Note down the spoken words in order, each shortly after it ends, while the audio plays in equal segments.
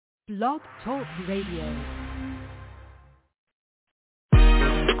Blog Talk Radio.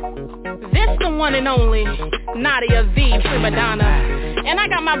 This the one and only Nadia V, prima donna. And I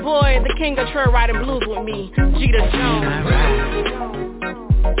got my boy, the king of trail riding blues with me, Jeter Jones.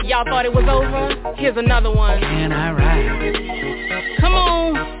 Y'all thought it was over? Here's another one. Can I ride? Come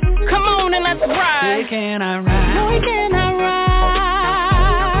on and let's ride. Say, can I ride? Boy, can I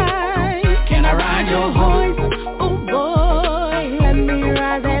ride? Can I ride your horse? Oh boy, let me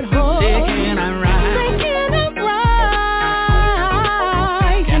ride that horse. Say, can I ride? Say, can I ride?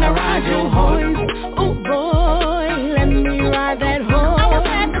 Can I ride your horse? Oh boy, let me ride that horse. I was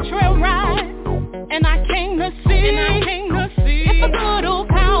at the trail ride, and I came to see if a good old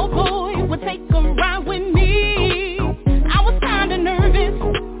cowboy would take a ride with me. I was kinda nervous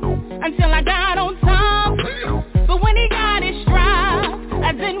until I got on top, but when he got his stride,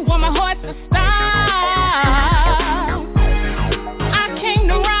 I didn't want my heart to stop. I came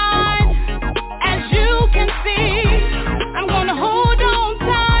to ride, as you can see. I'm gonna hold on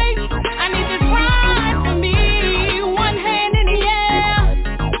tight. I need this ride for me. One hand in the air,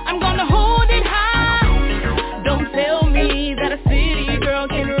 I'm gonna hold it high. Don't tell me that a city girl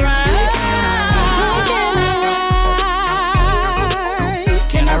can ride.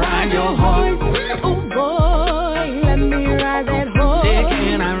 Can I ride your horse? Oh boy, let me ride that horse. Say,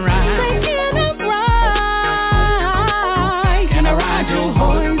 can I ride? Say, can I ride? Can I ride your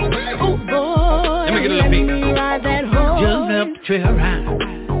horse? Oh boy, Let me get a little beat. me ride that horse. Just left the trail ride,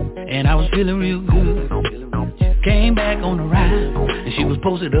 and I was feeling real good. Came back on the ride, and she was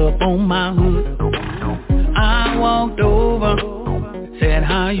posted up on my hood. I walked over, said,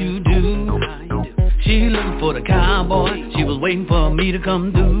 how you do? She looking for the cowboy, she was waiting for me to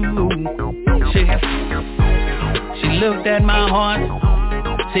come through. She looked at my horse,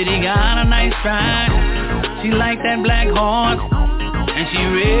 said he got a nice stride. She liked that black horse, and she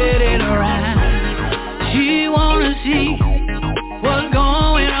ready to ride. She wanna see what's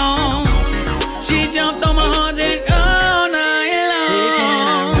going on. She jumped on my horse and all night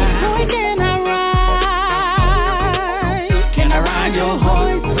long. Boy, can I ride? Can I ride your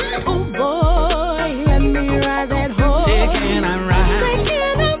horse? Oh boy, let me ride that horse. Say, can I ride? Say,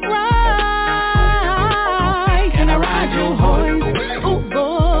 can I ride? Can I ride your horse? Oh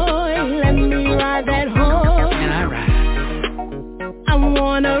boy, let me ride that horse. Can I ride? I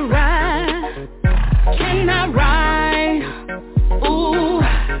wanna ride. Can I ride? Ooh,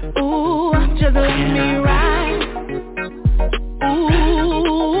 just let me ride.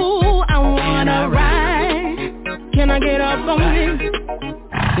 Ooh, I wanna ride. Can I get up on it?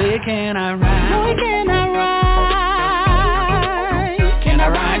 Say, can I ride? Boy, can I ride? Can I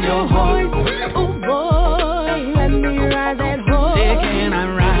ride your horse? Oh boy, let me ride that horse. Say, can I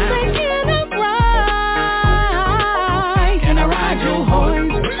ride? Say, can I ride? Can I ride your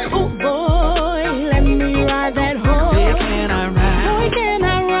horse? Oh boy, let me ride that horse. Say, can I ride? Boy, can I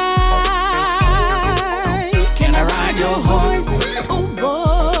ride? Can I ride your horse? Oh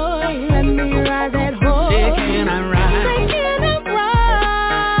boy, let me ride that horse. Say, can I ride? Say, can I ride?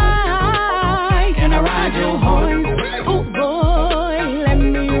 Can I ride your horse? Oh boy, let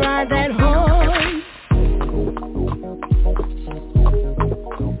me ride that horse.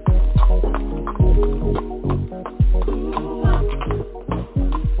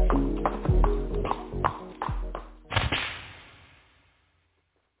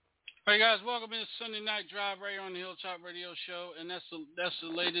 Hey guys, welcome to Sunday Night Drive right here on the Hilltop Radio Show, and that's the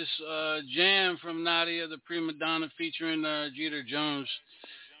latest jam from Nadia, the prima donna, featuring Jeter Jones.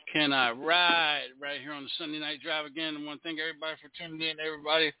 Can I ride? Right here on the Sunday Night Drive again. I want to thank everybody for tuning in,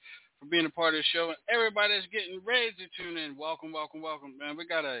 everybody for being a part of the show, and everybody that's getting ready to tune in. Welcome, welcome, welcome, man. We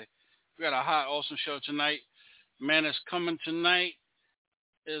got a hot, awesome show tonight. Man, that's coming tonight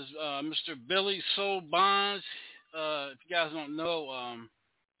is Mr. Billy Soul Bonds. If you guys don't know,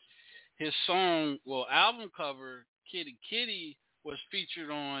 his song, album cover, Kitty Kitty, was featured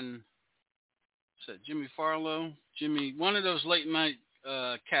on, what's that, Jimmy Farlow? One of those late night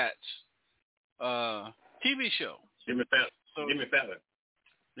cats TV show. Jimmy Fallon.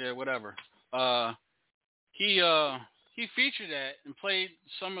 Yeah, whatever. He featured that and played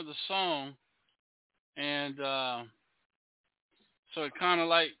some of the song, and so it kind of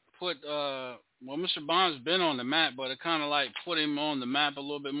like put Mr. Bond's been on the map, but it kind of like put him on the map a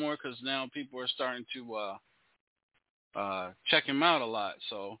little bit more because now people are starting to check him out a lot.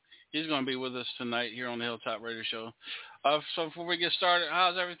 So he's going to be with us tonight here on the Hilltop Radio Show. So before we get started,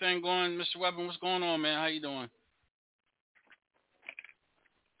 how's everything going, Mr. Weapon? What's going on, man? How you doing?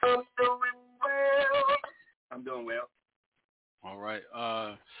 I'm doing well. All right.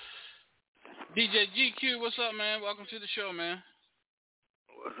 DJ GQ, what's up, man? Welcome to the show, man.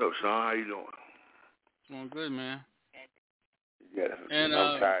 What's up, Sean? How you doing? Doing good, man. Yeah, and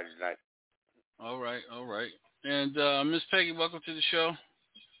I'm tired tonight. All right. And Miss Peggy, welcome to the show.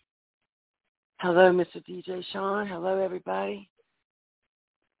 Hello, Mr. DJ Sean. Hello, everybody.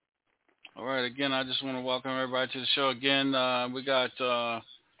 All right. Again, I just want to welcome everybody to the show. Again, we got Mr.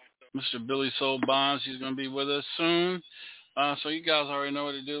 Billy Soul Bonds. He's going to be with us soon. So you guys already know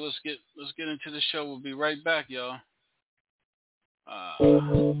what to do. Let's get into the show. We'll be right back, y'all.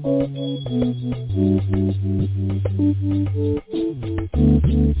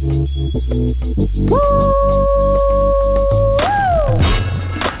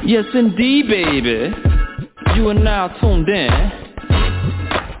 Yes, indeed, baby. You are now tuned in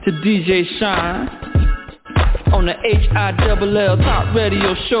to DJ Shine on the HILL Top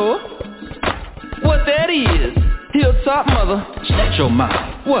Radio Show. What that is? Hilltop mother, shut your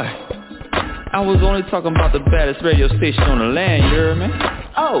mouth. What? I was only talking about the baddest radio station on the land, you heard me?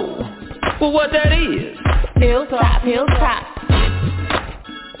 Oh, well what that is? Hilltop.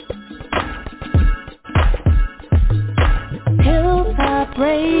 Hilltop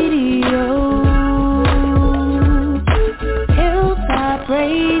Radio. Hilltop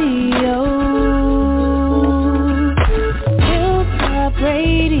Radio. Hilltop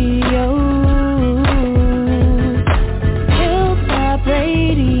Radio. Hilltop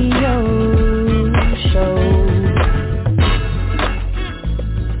Radio.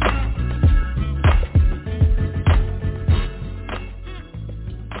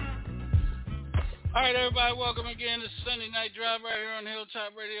 All right, everybody, welcome again to Sunday Night Drive right here on the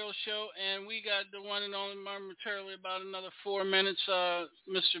Hilltop Radio Show, and we got the one and only momentarily about another 4 minutes.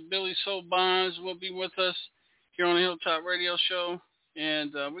 Mr. Billy Soul Bonds will be with us here on the Hilltop Radio Show,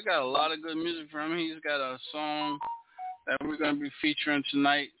 and we got a lot of good music from him. He's got a song that we're going to be featuring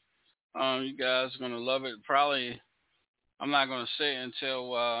tonight. You guys are going to love it. Probably, I'm not going to say it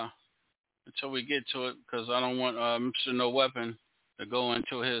until we get to it because I don't want Mr. No Weapon to go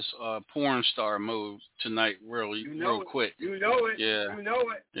into his porn star mode tonight real quick. You know it. Yeah. You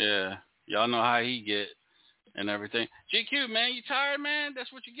know it. Yeah. Y'all know how he get and everything. GQ, man, you tired, man?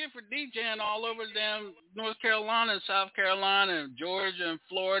 That's what you get for DJing all over damn North Carolina and South Carolina and Georgia and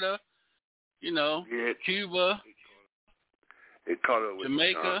Florida. You know, yeah. Cuba. It caught up with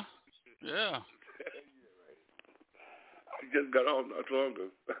Jamaica. Yeah. I just got on not long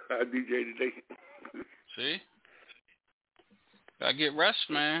ago. I DJ today. See? Gotta get rest,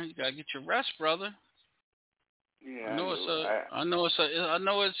 man. You gotta get your rest, brother. Yeah, I know it's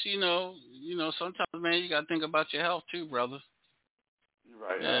you know sometimes, man, you gotta think about your health too, brother. You're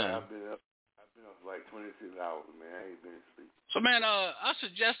right. Yeah. I've been up for like 26 hours, man. I ain't been asleep. So, man, I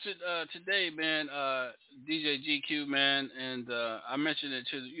suggested today, man, DJ GQ, man, and I mentioned it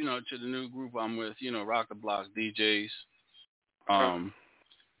to the new group I'm with, Rock the Block DJs. Why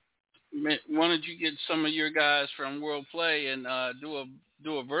don't you get some of your guys from World Play and do a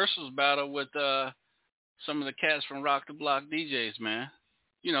versus battle with some of the cats from Rock the Block DJs, man?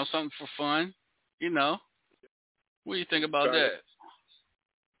 Something for fun. What do you think about that?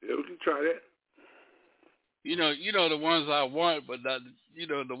 Yeah, we can try that. You know the ones I want, but not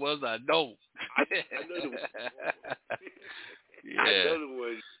the ones I don't. I know the ones. Yeah. I know the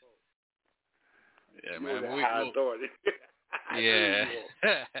ones. Yeah, man. Yeah.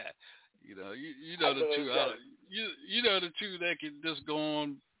 You know the two. You know the two that can just go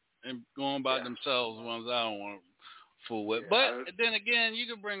on by themselves. The ones I don't want to fool with. But then again, you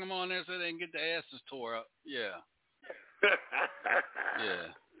can bring them on there so they can get their asses tore up. Yeah.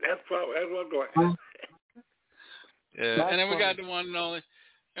 Yeah. That's what I'm going. Yeah. And then we got the one and only.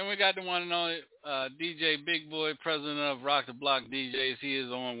 DJ Big Boy, president of Rock the Block DJs. He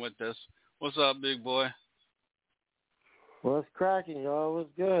is on with us. What's up, Big Boy? What's cracking, y'all?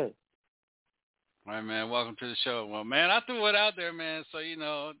 What's good? All right, man. Welcome to the show. Well, man, I threw it out there, man. So,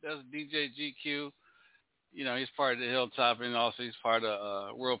 that's DJ GQ. He's part of the Hilltop, and also he's part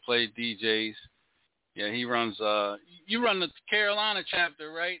of World Play DJs. Yeah, he runs, you run the Carolina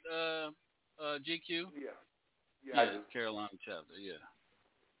chapter, right, GQ? Yeah, Carolina chapter, yeah.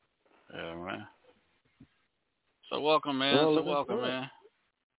 Yeah, man. So welcome, man. Man.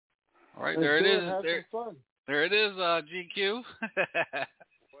 All right, there it is. There it is, GQ.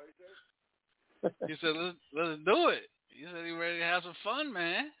 He said, let's do it. He said he ready to have some fun,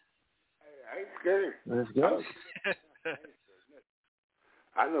 man. Hey, I ain't scared. Let's go.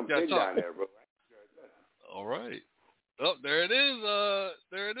 I know big down there, bro. All right. Oh, there it is.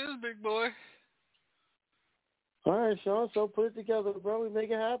 There it is, big boy. All right, Sean. So put it together, bro. We make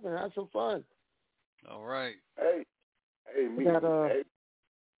it happen. Have some fun. All right. Hey, me. I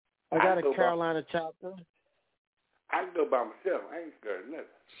got a Carolina chapter. I can go by myself. I ain't scared of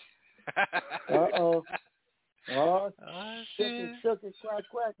nothing. Uh-oh. Oh, shit. shook it, quack,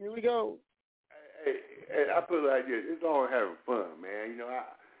 quack. Here we go. Hey, I put it like this. It's all having fun, man. You know, I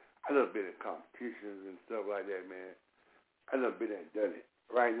done been in competitions and stuff like that, man. I done been and done it.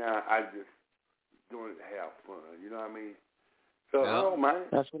 Right now, I just doing it to have fun. You know what I mean? So I don't mind.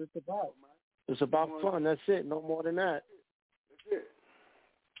 That's what it's about. It's about fun. That's it. No more than that. That's it.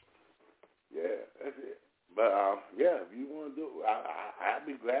 Yeah, that's it. But yeah, if you want to do it, I'd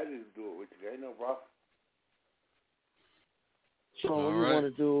be glad to do it with you. Ain't no problem. So what you want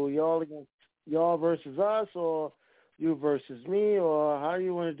to do? Y'all versus us, or you versus me, or how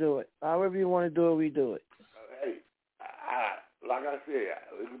you want to do it? However you want to do it, we do it. Hey, like I said,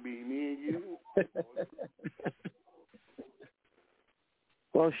 it could be me and you.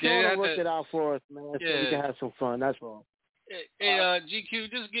 Well, Sean will work it out for us, man, so we can have some fun. That's all. Hey,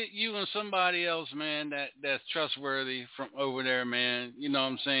 GQ, just get you and somebody else, man, that's trustworthy from over there, man. You know what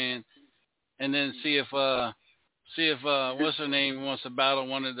I'm saying? And then see if what's her name wants to battle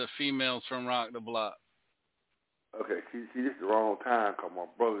one of the females from Rock the Block. Okay, see, this is the wrong time because my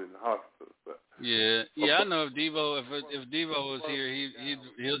brother's in the hospital. But. Yeah, I know if Devo was here,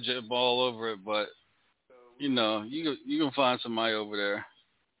 he'll jump all over it. But you know, you can find somebody over there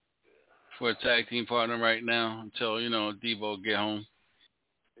for a tag team partner right now until Devo get home.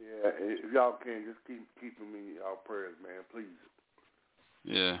 Yeah, if y'all can just keep him in y'all prayers, man, please.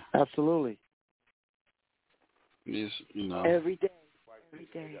 Yeah, absolutely. Yes, every day.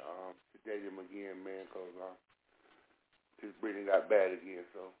 Today him again, man, because his breathing got bad again,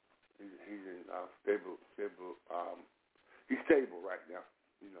 so he's in stable. He's stable right now,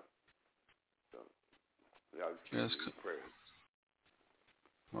 So y'all just keep him in prayers.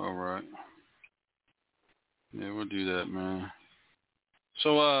 All right. Yeah, we'll do that, man.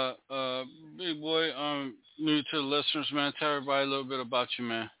 So, big boy, new to the listeners, man. Tell everybody a little bit about you,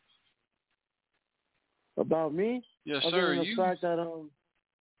 man. About me? Yes, other sir. Than the fact that,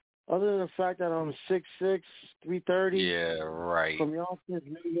 other than the fact that I'm 6'6", 330. Yeah, right. From Yonkers,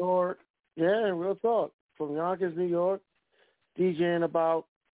 New York. Yeah, real talk. From Yonkers, New York. DJing about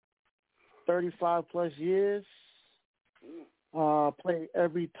 35 plus years. Play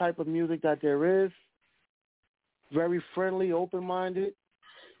every type of music that there is. Very friendly, open-minded,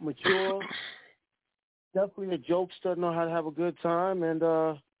 mature. Definitely a jokester, know how to have a good time, and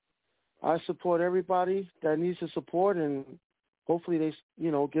I support everybody that needs the support, and hopefully they,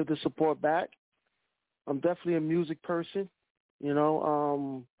 give the support back. I'm definitely a music person,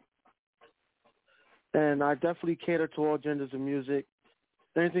 and I definitely cater to all genders of music.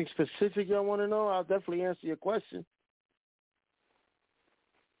 Anything specific y'all want to know, I'll definitely answer your question.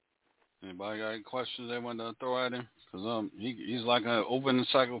 Anybody got any questions they want to throw at him? Because he's like an open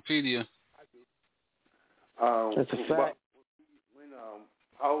encyclopedia. That's a fact.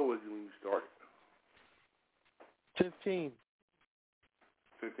 How old was you when you started? 15.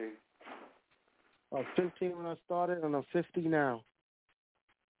 15? I was 15 when I started, and I'm 50 now.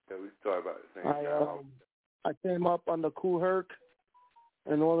 Yeah, we started about the same time. I came up under Kool Herc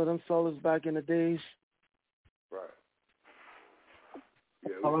and all of them fellas back in the days. Right.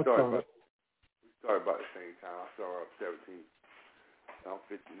 Yeah, we started about the same time. I started at 17. I'm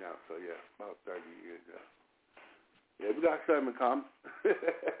 50 now, so yeah, about 30 years ago. Yeah, we got something in common.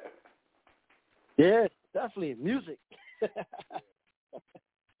 Yeah, definitely. Music.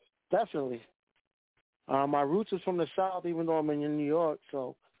 Definitely. My roots is from the South, even though I'm in New York,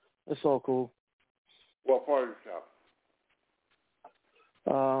 so it's all cool. What part of the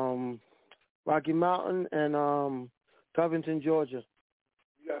South? Rocky Mountain and Covington, Georgia.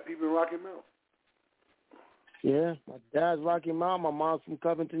 You got people in Rocky Mountain? Yeah, my dad's Rocky Mountain, my mom's from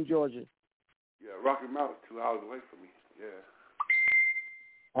Covington, Georgia. Yeah, Rocky Mountain, 2 hours away from me. Yeah.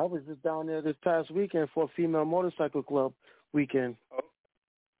 I was just down there this past weekend for a female motorcycle club weekend. Oh.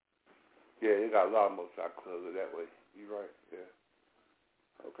 Yeah, they got a lot of motorcycle clubs that way. You're right, yeah.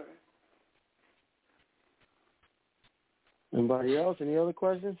 Okay. Anybody else? Any other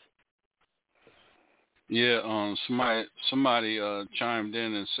questions? Yeah, somebody chimed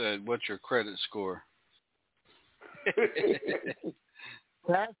in and said, "What's your credit score?"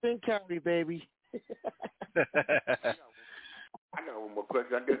 Pass and carry, baby. I got one more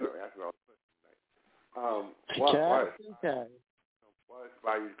question. I guess I'll answer all the questions tonight. What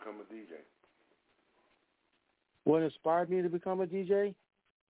inspired you to become a DJ? What inspired me to become a DJ?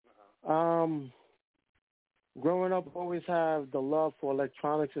 Growing up, I always have the love for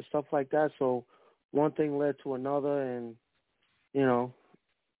electronics and stuff like that, so one thing led to another, and,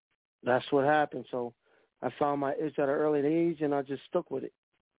 that's what happened. So I found my itch at an early age, and I just stuck with it.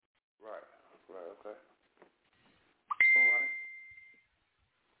 Right, okay.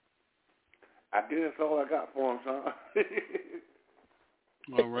 I think that's all I got for him, son.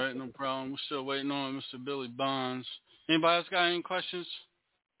 All right, no problem. We're still waiting on Mr. Billy Bonds. Anybody else got any questions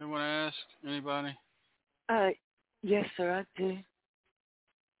they want to ask? Anybody? Yes, sir, I do.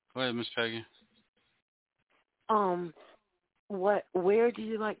 Go ahead, Miss Peggy. Where do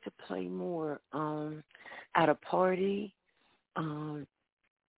you like to play more? At a party?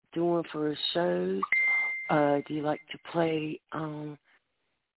 Doing for shows? Do you like to play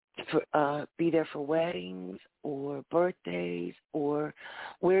be there for weddings or birthdays, or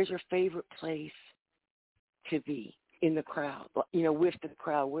where's your favorite place to be in the crowd? You know, with the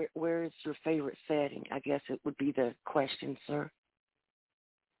crowd, where is your favorite setting? I guess it would be the question, sir.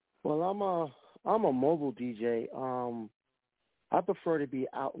 Well, I'm a mobile DJ. I prefer to be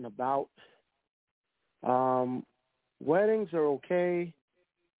out and about. Weddings are okay.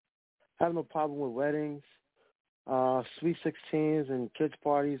 I have no problem with weddings. Sweet 16s and kids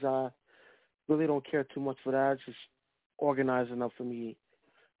parties, I really don't care too much for that. It's just organized enough for me.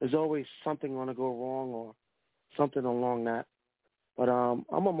 There's always something going to go wrong or something along that. But I'm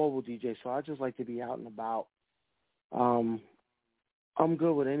a mobile DJ, so I just like to be out and about. I'm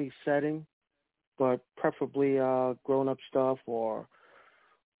good with any setting, but preferably grown-up stuff or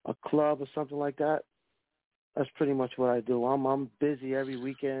a club or something like that. That's pretty much what I do. I'm busy every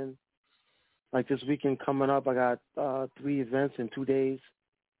weekend. Like this weekend coming up, I got 3 events in 2 days.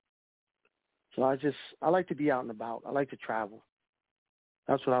 So I like to be out and about. I like to travel.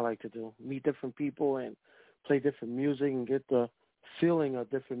 That's what I like to do. Meet different people and play different music and get the feeling of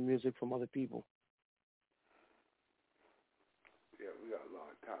different music from other people. Yeah, we got a lot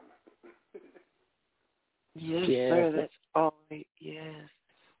of time. Yes, sir. That's all right. Yes.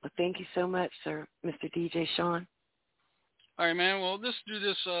 Well, thank you so much, sir, Mr. DJ Sean. All right, man. Well, let's do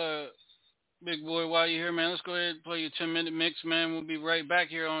this, Big Boy, while you're here, man. Let's go ahead and play your 10-minute mix, man. We'll be right back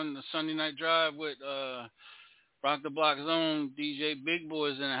here on the Sunday Night Drive with Rock the Block's own DJ Big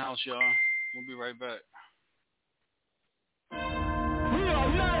Boy's in the house, y'all. We'll be right back. We are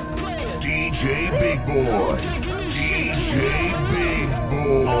not playing. DJ Big Boy. DJ Big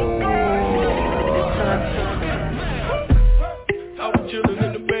Boy. I was chillin'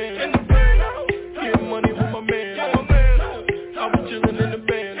 in the band. Getting money with my man. I was chillin' in the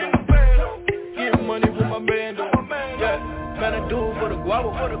band. Getting money with my band. Yeah, man, I do it for the guavo.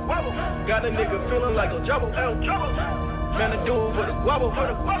 Got a nigga feeling like El Chavo. Man, I do it for the guavo.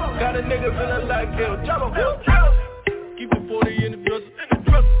 Got a nigga feeling like El Chavo. Keep the 40 in the dresser.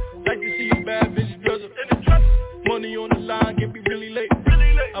 Like to see a bad bitch dresser. Money on the line, get me really late.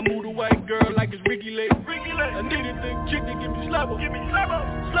 I move the white girl like it's Ricky Lake. I need a thick chick to give me slapper.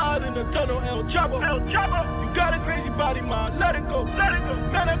 Slide in the tunnel, El Chavo. You got a crazy body, man, let it go.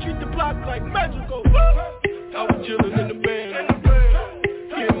 Man, I treat the block like magical. I was chillin' in the band.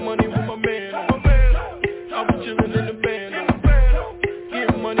 Getting money with my man. I was chillin' in the band.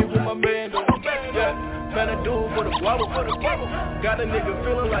 Getting money with my man. Yeah, man, I do it for the guavo. Got a nigga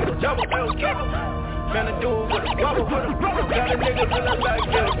feeling like a Jabba. Man, I do it for the guavo. Got a nigga feeling like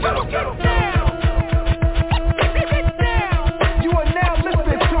El. You are now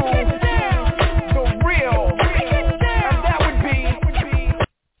listening to The Real, and that would be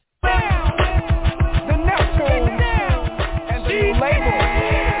The Neptune and the new label.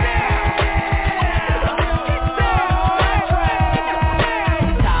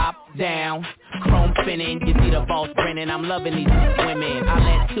 Top down, chrome spinning, you see the boss grinning. I'm loving these women, I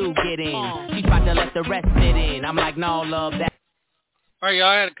let 2 get in. She's about to let the rest fit in. I'm like, no, love that. All right, y'all,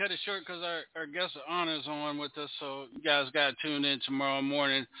 I had to cut it short because our guest of honor is on with us, so you guys got to tune in tomorrow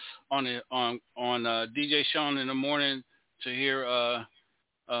morning on DJ Sean in the morning to hear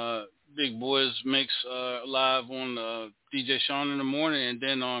Big Boy's mix live on DJ Sean in the morning, and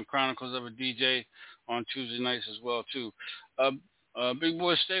then on Chronicles of a DJ on Tuesday nights as well too. Big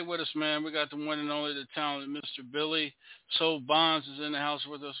Boy, stay with us, man. We got the one and only, the talented Mr. Billy Soul Bonds is in the house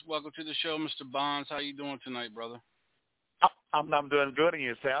with us. Welcome to the show, Mr. Bonds. How you doing tonight, brother? I'm doing good, and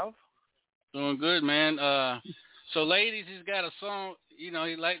yourself? Doing good, man. So, ladies, he's got a song. You know,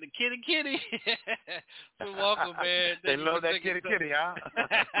 he like the kitty. So, welcome, man. They love that kitty, huh?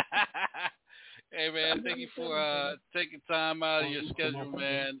 Hey, man, thank you for taking time out of your schedule,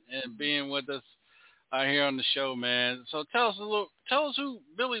 man, and being with us here on the show, man. So, tell us who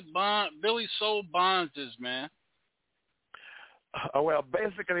Billy Soul Bonds is, man. Well,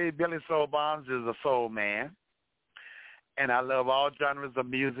 basically, Billy Soul Bonds is a soul man. And I love all genres of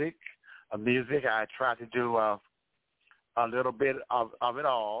music. I try to do a little bit of it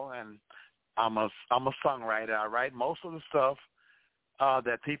all, and I'm a songwriter. I write most of the stuff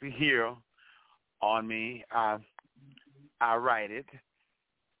that people hear on me. I write it,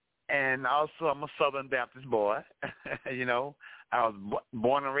 And also, I'm a Southern Baptist boy. You know, I was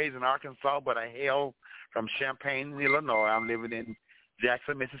born and raised in Arkansas, but I hail from Champaign, Illinois. I'm living in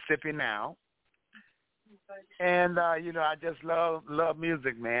Jackson, Mississippi now. And, you know, I just love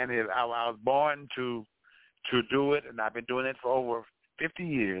music, man. I was born to do it, and I've been doing it for over 50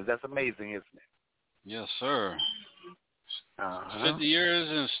 years. That's amazing, isn't it? Yes, sir. 50 years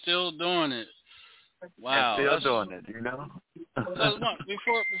and still doing it. Wow. And still doing it, you know.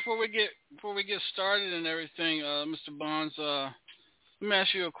 Before we get started and everything, Mr. Bonds, let me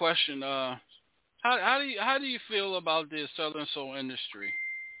ask you a question. How do you feel about the Southern Soul industry?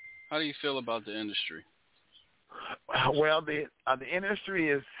 How do you feel about the industry? Well, the industry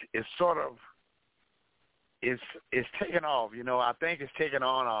is sort of it's taken off. You know, I think it's taken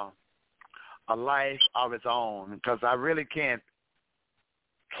on a life of its own, because I really can't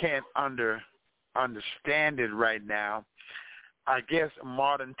understand it right now. I guess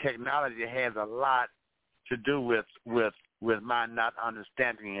modern technology has a lot to do with my not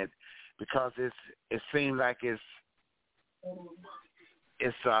understanding it, because it seems like it's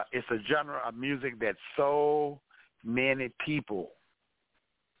a genre of music that so many people,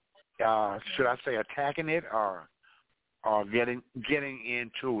 should I say, attacking it or getting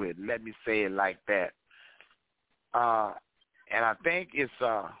into it. Let me say it like that. And I think it's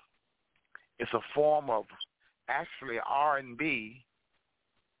a form of actually R&B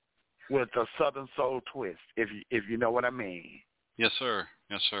with a Southern soul twist, if you know what I mean. Yes, sir.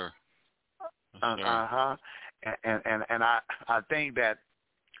 Yes, sir. And I think that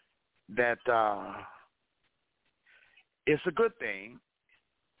it's a good thing,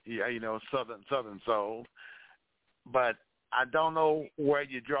 you know, Southern soul, but I don't know where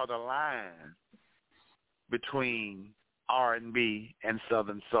you draw the line between R&B and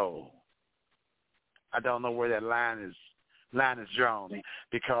Southern soul. I don't know where that line is drawn,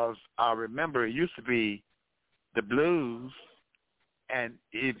 because I remember it used to be the blues,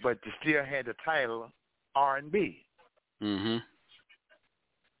 but you still had the title R&B. Mhm.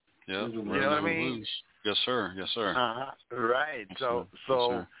 Yeah. You know what I mean? Blues. Yes, sir. Yes, sir. Right. Yes,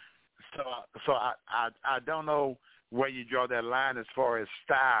 so I don't know where you draw that line as far as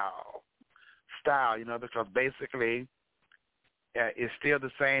style, you know, because basically it's still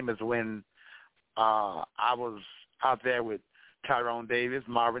the same as when I was out there with Tyrone Davis,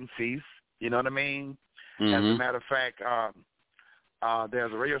 Marvin Cease, you know what I mean? Mm-hmm. As a matter of fact,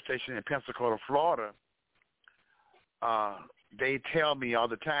 there's a radio station in Pensacola, Florida. They tell me all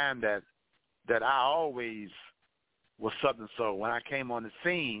the time that I always was Southern soul. When I came on the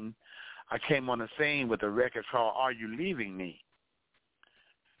scene with a record called "Are You Leaving Me?"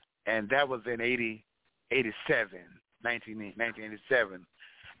 and that was in 1987,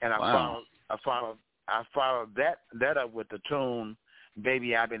 and wow. I followed that up with the tune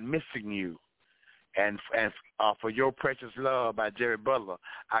 "Baby I've Been Missing You," and "For Your Precious Love" by Jerry Butler.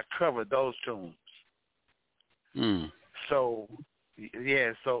 I covered those tunes. So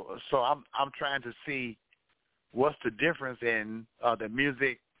yeah, so I'm trying to see what's the difference in the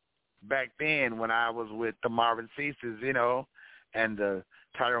music back then when I was with the Marvin Ceases, you know, and the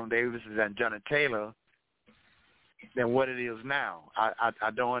Tyrone Davises and Johnny Taylor, than what it is now. I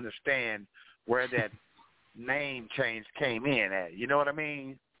don't understand where that name change came in at. You know what I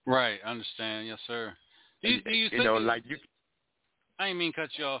mean? Right. I understand. Yes, sir. Do you think, you know, like you? I didn't mean to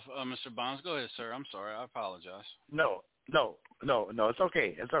cut you off, Mr. Bonds. Go ahead, sir. I'm sorry. I apologize. No. It's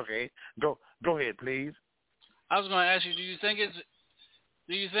okay. It's okay. Go ahead, please. I was going to ask you, do you think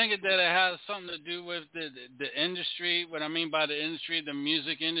that it has something to do with the industry? What I mean by the industry, the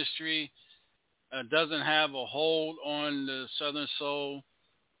music industry, doesn't have a hold on the Southern soul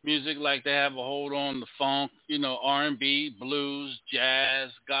music like they have a hold on the funk, you know, R&B, blues,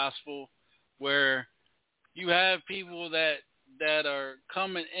 jazz, gospel, where you have people that are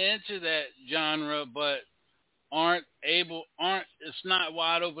coming into that genre but it's not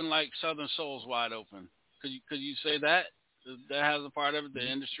wide open like Southern soul's wide open. Could you say that has a part of it?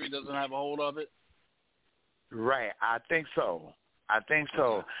 The industry doesn't have a hold of it? Right. I think so. I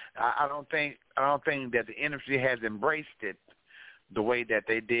don't think that the industry has embraced it the way that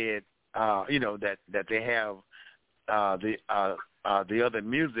they did. You know, that they have the other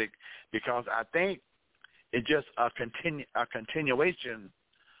music, because I think it's just a continuation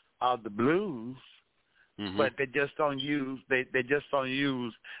of the blues. Mm-hmm. But they just don't use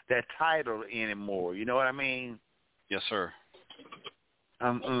that title anymore. You know what I mean? Yes, sir.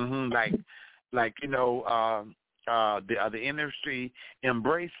 Like you know, the industry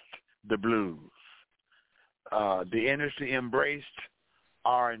embraced the blues. The industry embraced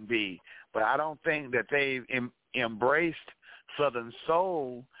R&B, but I don't think that they've embraced Southern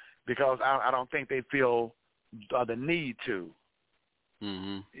soul because I don't think they feel the need to.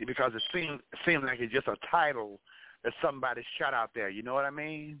 Mm-hmm. Because it seems like it's just a title that somebody shot out there. You know what I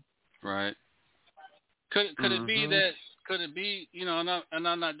mean? Right. Could it be that? Could it be? You know, and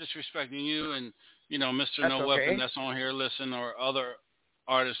I'm not disrespecting you and Mr. That's No okay. Weapon that's on here listening, or other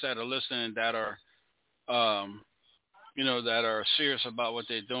artists that are listening that are, that are serious about what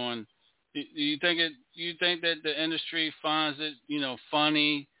they're doing. Do you think that the industry finds it,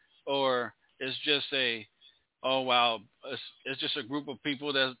 funny, or it's just oh wow, it's just a group of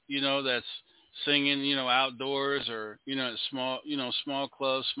people that that's singing, outdoors, or small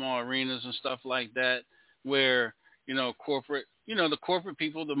clubs, small arenas and stuff like that, where corporate, the corporate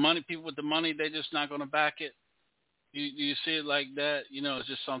people, the money people with the money, they're just not going to back it. Do you see it like that? It's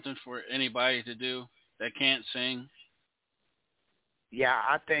just something for anybody to do that can't sing. Yeah,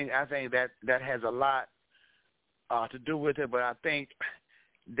 I think that has a lot to do with it, but I think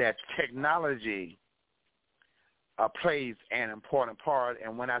that technology plays an important part.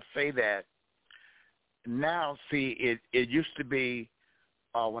 And when I say that, now, see, it used to be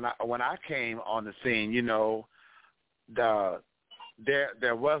when I came on the scene, there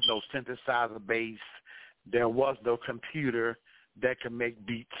was no synthesizer bass, there was no computer that could make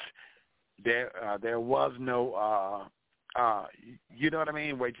beats, there was no you know what I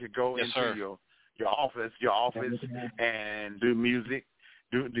mean, where you go yes, into sir. your office and do music.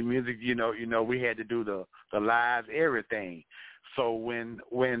 Do music, we had to do the live everything. So when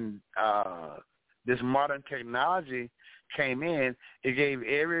this modern technology came in, it gave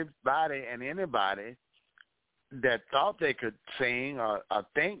everybody and anybody that thought they could sing or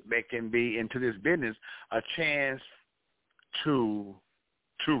think they can be into this business a chance to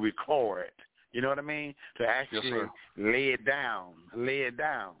record. You know what I mean? To actually yes, lay it down.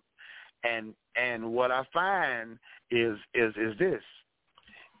 And what I find is this.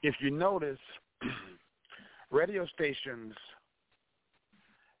 If you notice, radio stations,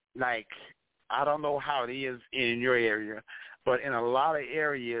 like, I don't know how it is in your area, but in a lot of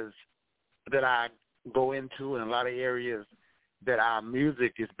areas that I go into, and a lot of areas that our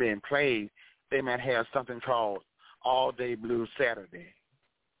music is being played, they might have something called All Day Blues Saturday.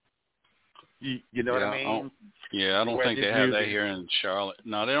 You know what I mean? I don't Where think they this have music, that here in Charlotte.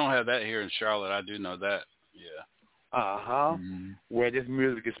 No, they don't have that here in Charlotte. I do know that. Yeah. Mm-hmm. Where this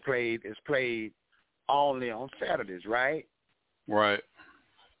music is played only on Saturdays, right? Right.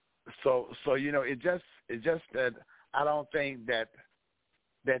 So it's just that I don't think that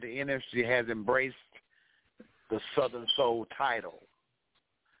the industry has embraced the Southern Soul title,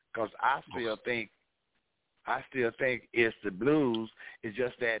 because I still think it's the blues. It's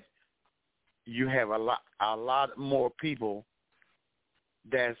just that you have a lot more people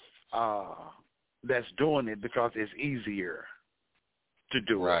that's doing it because it's easier to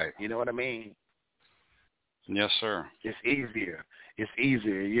do it. You know what I mean? Yes, sir. It's easier.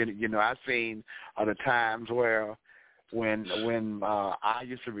 I've seen other times where when I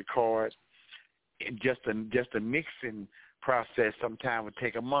used to record, just a mixing process sometimes would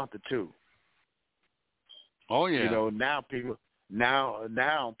take a month or two. Oh yeah. Now people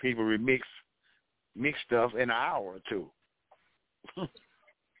mix stuff in an hour or two.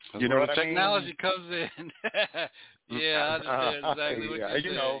 That's where the technology comes in. Yeah, I understand exactly what you're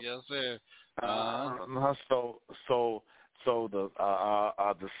saying. Yes, sir. So the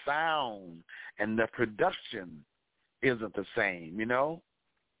sound and the production isn't the same,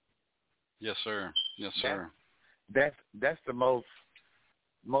 Yes, sir. Yes, sir. That's the most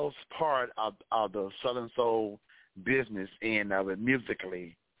part of the Southern Soul business end of it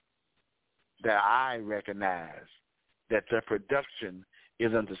musically that I recognize, that the production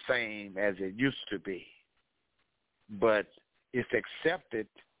isn't the same as it used to be, but it's accepted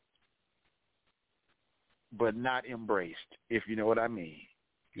but not embraced, if you know what I mean.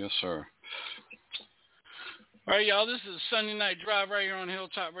 Yes, sir. All right, y'all, this is Sunday Night Drive right here on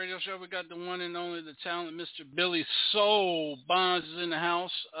Hilltop Radio Show. We got the one and only, the talent, Mr. Billy Soul Bonds is in the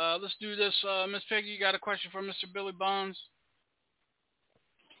house. Let's do this. Miss Peggy, you got a question for Mr. Billy Bonds?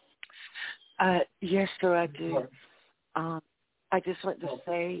 Yes, sir, I do. I just want to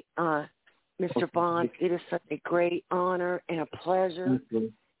say, Mr. Bonds, it is such a great honor and a pleasure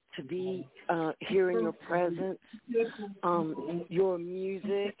to be here in your presence. Your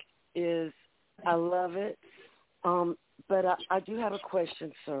music is, I love it. But I do have a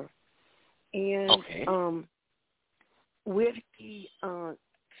question, sir. And okay. With the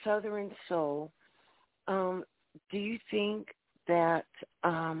Southern Soul, do you think that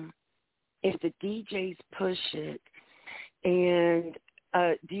if the DJs push it, and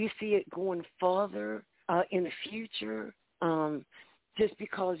do you see it going further in the future? just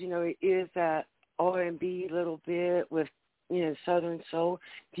because, it is that R&B little bit with, Southern Soul.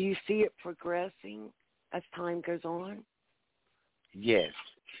 Do you see it progressing as time goes on? Yes.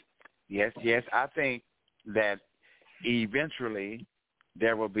 I think that eventually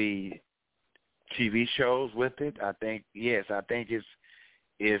there will be TV shows with it. I think it's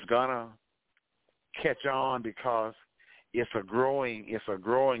gonna catch on because it's a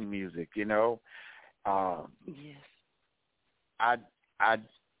growing music. Yes. I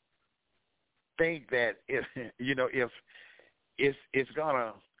think that if it's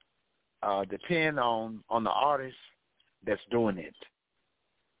gonna depend on the artist that's doing it.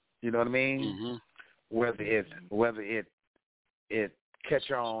 You know what I mean? Mm-hmm. Whether it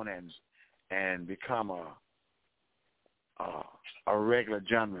catch on and become a regular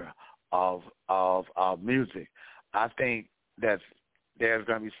genre of music. I think that there's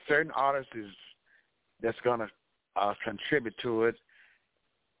going to be certain artists that's going to contribute to it,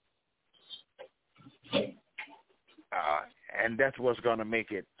 and that's what's going to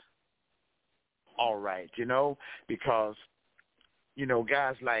make it all right, because,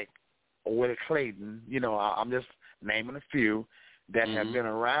 guys like Willie Clayton, I'm just naming a few that mm-hmm. have been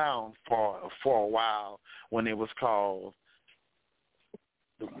around for a while when it was called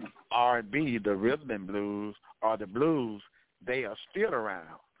R&B, the rhythm and blues, or the blues. They are still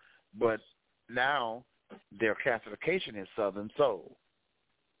around, but now their classification is Southern Soul.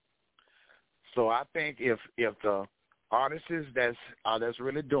 So I think if the artists that's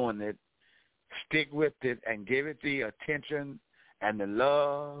really doing it stick with it and give it the attention and the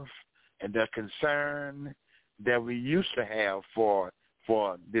love and the concern that we used to have for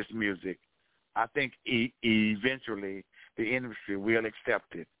this music, I think eventually the industry will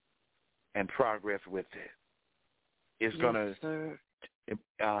accept it and progress with it. It's gonna,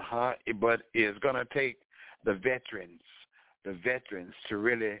 but it's gonna take the veterans to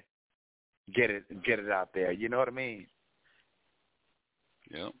really get it out there. You know what I mean?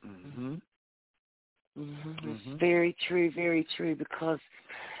 Yep. Mm-hmm. Mm-hmm. It's very true, because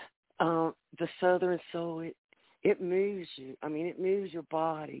the Southern Soul, it moves you. I mean, it moves your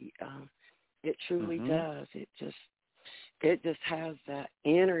body. It truly does. It just has that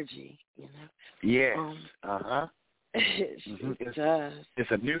energy, Yes. It does.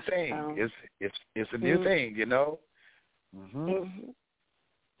 It's a new thing. It's a new thing,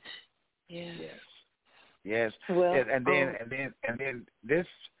 Yes. Well, and then this.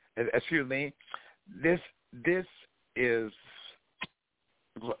 Excuse me. This is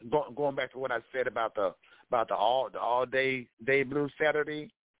going back to what I said about the all day blues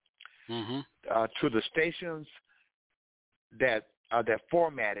Saturday. Mm-hmm. To the stations that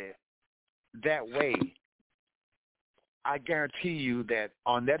formatted that way, I guarantee you that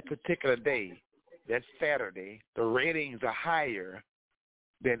on that particular day, that Saturday, the ratings are higher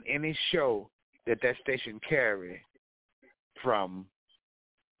than any show that station carry from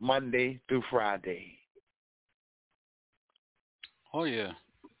Monday through Friday. Oh yeah.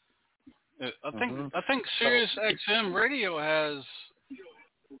 I think Sirius XM Radio has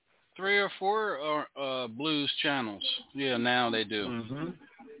 3 or 4 blues channels. Yeah, now they do.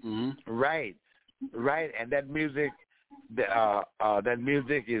 Right, and that music, that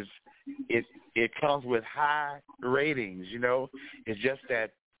music is it comes with high ratings. It's just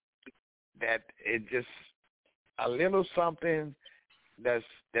that it just a little something that's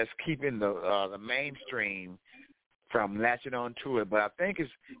keeping the mainstream from latching on to it. But I think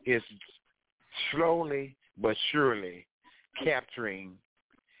it's slowly but surely capturing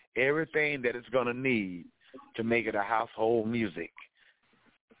everything that it's going to need to make it a household music.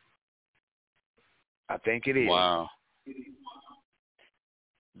 I think it is. Wow.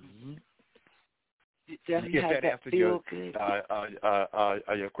 If that answered your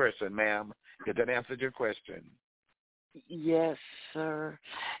question, ma'am. If that answered your question. Yes, sir.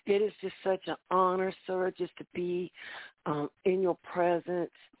 It is just such an honor, sir, just to be in your presence.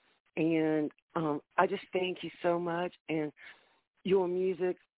 And I just thank you so much. And your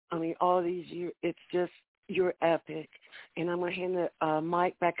music, all these years, it's just, you're epic. And I'm going to hand the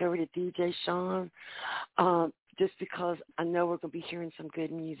mic back over to DJ Sean, just because I know we're going to be hearing some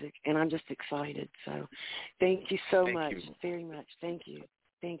good music, and I'm just excited. So thank you so much, very much. Thank you.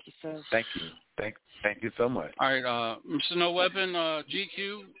 Thank you, sir. Thank you. Thank you so much. All right, Mr. No Weapon,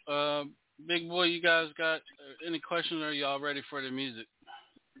 GQ, Big Boy, you guys got any questions, or are y'all ready for the music?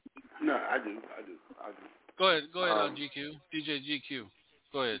 No, I do. Go ahead, GQ, DJ GQ.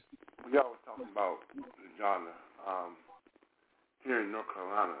 Go ahead. Y'all was talking about the genre. Here in North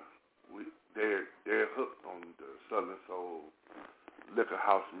Carolina, they're hooked on the Southern Soul, liquor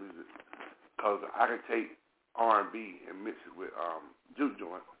house music, because I can take R&B and mix it with juke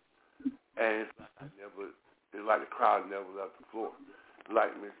joint, and it's like the crowd never left the floor.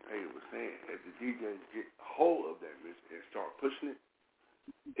 Like Miss Payne was saying, if the DJs get hold of that music and start pushing it,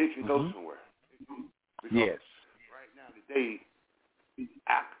 it can go somewhere. Because right now today,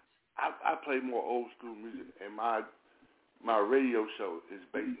 I play more old school music, and my radio show is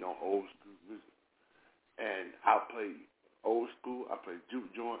based on old school music. And I play old school, I play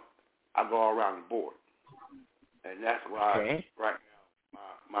juke joint, I go all around the board. And that's why right now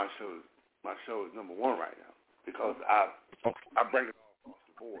my show is number one right now, because I bring it all across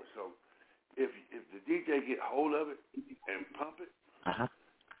the board. So if the DJ get hold of it and pump it,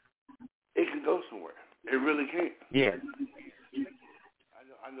 it can go somewhere. It really can. Yeah.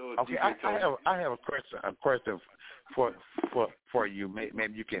 I know. Okay, I have a question for you.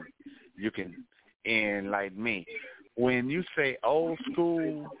 Maybe you can enlighten me. When you say old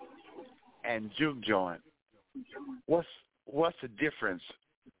school and juke joint, what's the difference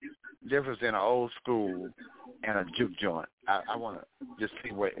in an old school and a juke joint? I want to just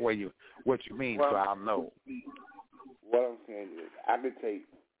see what you mean, so I'll know. What I'm saying is, I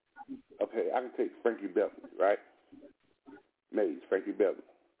can take Frankie Beverly, right? Maybe it's Frankie Beverly.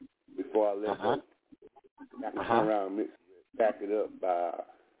 Before I let go, I can turn around and mix it, back it up by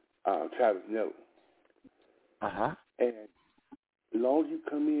Travis Nelson. And as long as you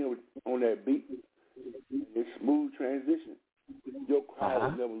come in on that beat, it's smooth transition, your crowd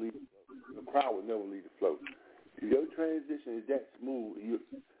will never leave. The crowd will never leave the flow. If your transition is that smooth,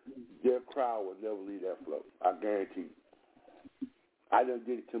 your crowd will never leave that flow. I guarantee you. I done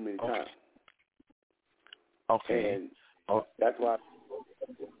did it too many times. Okay. And that's why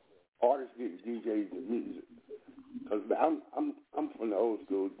artists get DJs the music. Because I'm from the old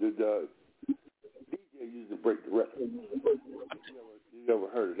school. The DJ used to break the record. You never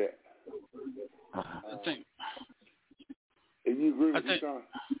heard of that? I think. If you agree with me, Sean?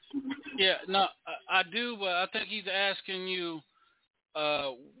 Yeah, no, I do, but I think he's asking you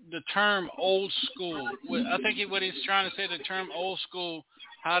the term old school. I think what he's trying to say, the term old school,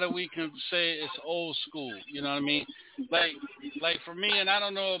 how do we can say it's old school? You know what I mean? Like for me, and I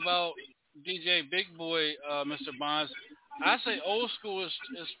don't know about DJ Big Boy, Mr. Bonds, I say old school is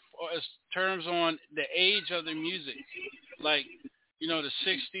terms on the age of the music. Like, you know, the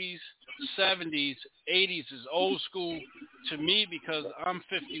 60s, 70s, 80s is old school to me because I'm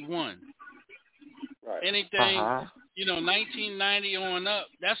 51. Right. Anything, you know, 1990 on up,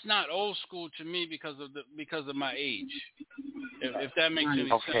 that's not old school to me because of my age. If that makes any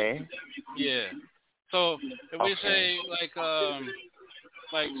sense. Yeah. So if we say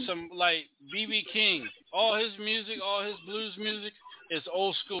like B.B. King, all his music, all his blues music is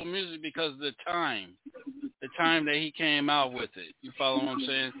old school music because of the time that he came out with it. You follow what I'm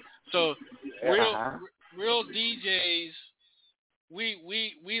saying? So real DJs,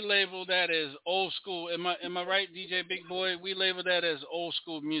 we label that as old school. Am I right, DJ Big Boy? We label that as old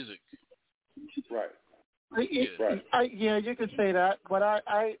school music. Right. Yeah, you could say that, but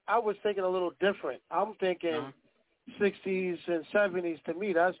I was thinking a little different. I'm thinking 60s and 70s. To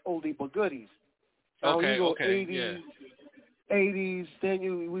me, that's oldie but goodies. Now, you go 80s,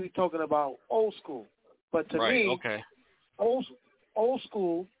 then we talking about old school. But to me, old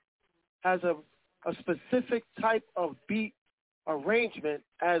school has a specific type of beat arrangement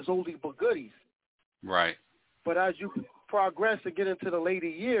as oldie but goodies. Right. But as you progress and get into the later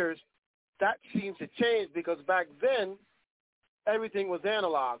years, that seems to change because back then, everything was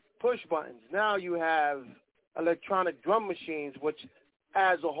analog, push buttons. Now you have electronic drum machines, which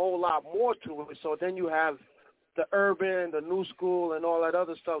adds a whole lot more to it. So then you have the urban, the new school, and all that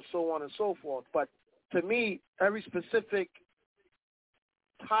other stuff, so on and so forth. But to me, every specific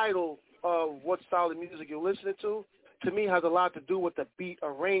title of what style of music you're listening to me has a lot to do with the beat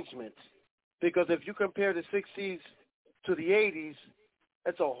arrangements. Because if you compare the 60s to the 80s,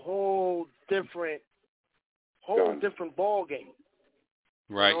 it's a whole different ball game.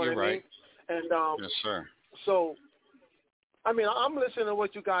 Right, you know you're right. And yes, sir. So, I mean, I'm listening to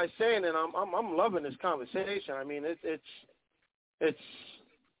what you guys saying, and I'm loving this conversation. I mean, it's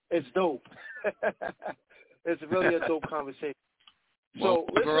dope. It's really a dope conversation. So,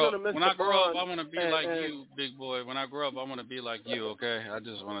 when I grow up, I want to be like you, Big Boy. When I grow up, I want to be like you, okay? I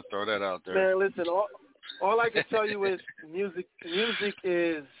just want to throw that out there. Man, listen, all I can tell you is music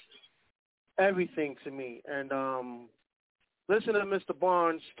is everything to me. And listen to Mr.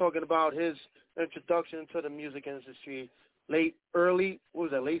 Barnes talking about his introduction to the music industry, late 70s,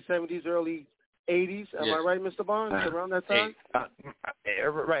 early 80s. Am I right, Mr. Barnes, around that time?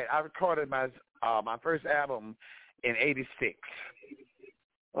 Right. I recorded my first album in 86.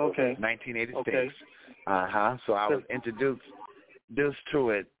 Okay. 1986. Okay. So I was introduced to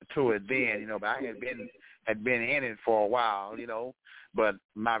it then, but I had been in it for a while, but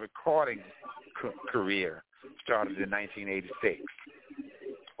my recording career started in 1986.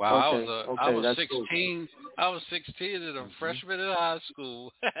 Wow, Okay. I was that's 16. Cool. I was 16 and a freshman in high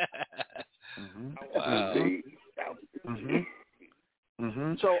school. Wow.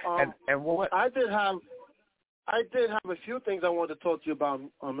 So and what I did have a few things I wanted to talk to you about,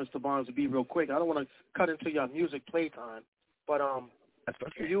 Mr. Barnes, to be real quick. I don't want to cut into your music playtime, but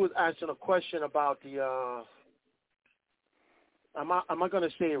you was asking a question about the am I going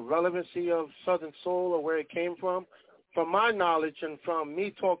to say relevancy of Southern Soul or where it came from? From my knowledge and from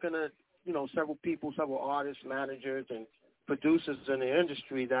me talking to several people, several artists, managers, and producers in the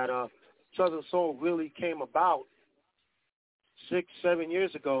industry, that Southern Soul really came about 6-7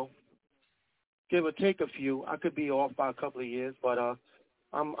 years ago, give or take a few. I could be off by a couple of years, but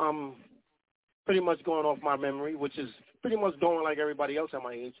I'm pretty much going off my memory, which is pretty much going like everybody else at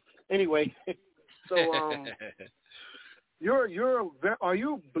my age. Anyway, so are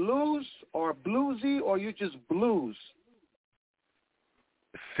you blues or bluesy, or you just blues?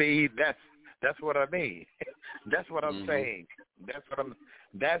 See, that's what I mean. That's what I'm saying.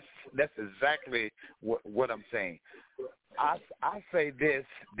 That's exactly what I'm saying. I say this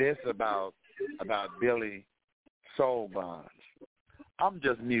about Billy Soul Bonds. I'm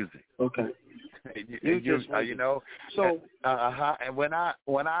just music. Okay. So and when I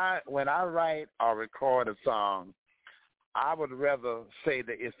write or record a song, I would rather say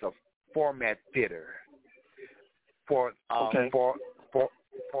that it's a format fitter. For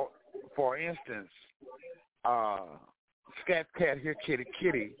instance, Scat Cat Here Kitty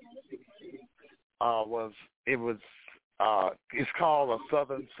Kitty it's called a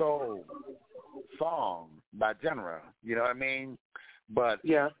Southern Soul song by genre. You know what I mean? But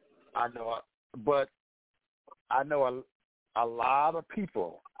yeah, I know a lot of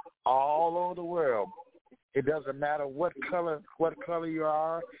people all over the world. It doesn't matter what color you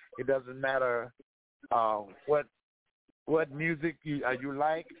are. It doesn't matter what music you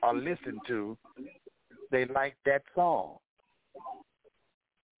like or listen to. They like that song.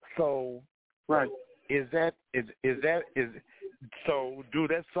 So right. So do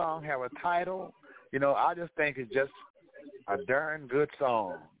that song have a title? I just think it's just a darn good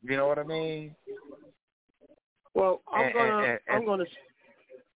song. You know what I mean? Well, I'm gonna.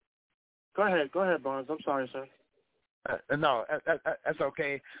 Go ahead, Barnes. I'm sorry, sir. No, that's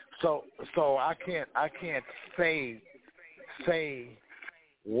okay. So I can't say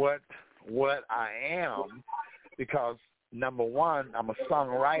what I am, because number one, I'm a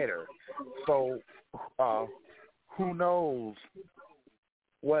songwriter. So who knows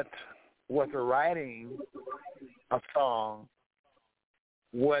what writing a song,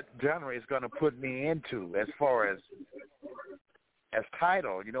 what genre is going to put me into as far as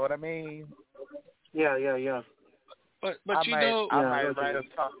title. You know what I mean? Yeah. But I might write a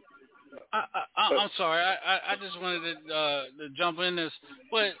song. I'm sorry. I just wanted to jump in this,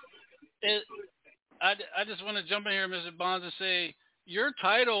 but I just want to jump in here, Mr. Bonds, and say your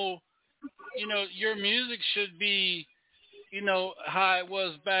title, your music should be, how it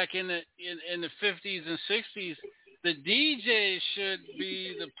was back in the 50s and 60s. The DJ should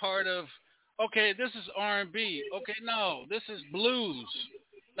be the part of, okay, this is R&B. Okay, no, this is blues.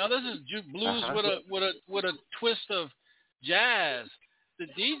 Now this is blues with a twist of jazz. The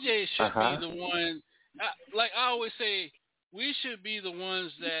DJ should be the one. Like I always say, we should be the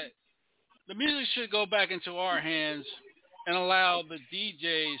ones that the music should go back into our hands and allow the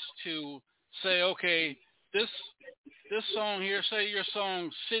DJs to say, okay, this song here, say your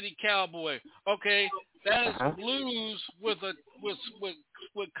song City Cowboy. Okay, that is blues with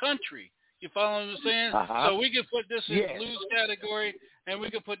country. You follow what I'm saying? So we can put this in blues category, and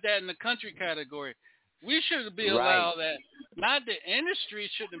we can put that in the country category. We shouldn't be allowed that. Not the industry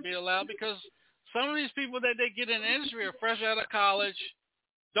shouldn't be allowed, because some of these people that they get in the industry are fresh out of college,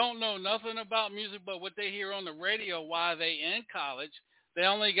 don't know nothing about music but what they hear on the radio while they in college. They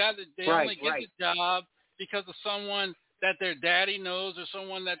only get the job because of someone that their daddy knows, or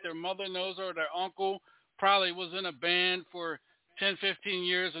someone that their mother knows, or their uncle probably was in a band for 10, 15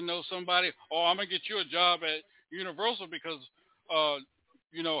 years and knows somebody. Oh, I'm going to get you a job at Universal because,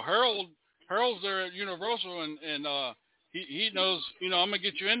 Harold's there at Universal and he knows, I'm going to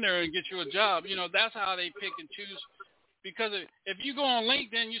get you in there and get you a job. That's how they pick and choose. Because if you go on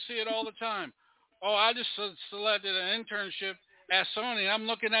LinkedIn, you see it all the time. Oh, I just selected an internship at Sony. I'm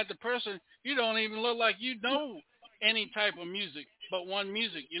looking at the person. You don't even look like you know any type of music, but one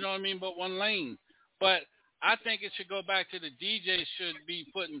music. You know what I mean? But one lane. But I think it should go back to the DJs should be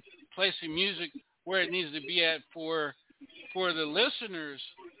placing music where it needs to be at for the listeners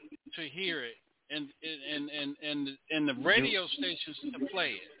to hear it and the radio stations to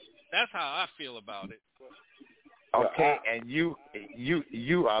play it. That's how I feel about it. Okay, and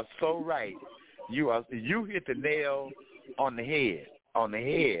you are so right. You hit the nail on the head.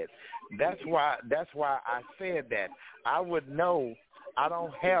 That's why I said that. I would know. I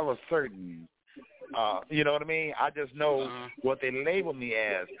don't have a certain, you know what I mean? I just know what they label me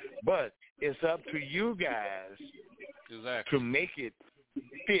as. But it's up to you guys to make it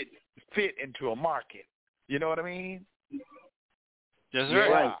fit into a market. You know what I mean? That's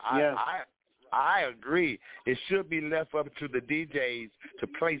right. Yes. I agree. It should be left up to the DJs to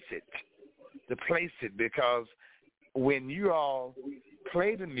place it, because when you all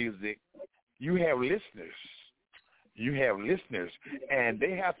play the music, you have listeners. And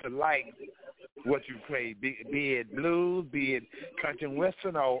they have to like what you play, be it blues, be it country and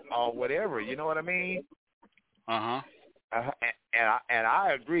western, or whatever. You know what I mean? And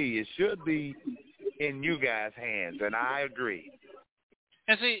I agree. It should be in you guys' hands, and I agree.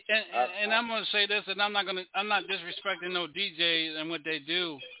 And see, and I'm going to say this, and I'm not disrespecting no DJs and what they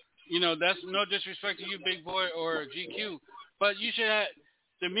do. You know, that's no disrespect to you, Big Boy or GQ, but you should have.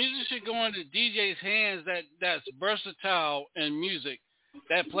 The music should go into DJ's hands that's versatile in music,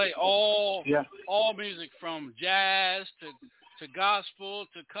 that play all music from jazz to gospel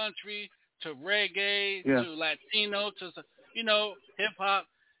to country to reggae to Latino to hip hop.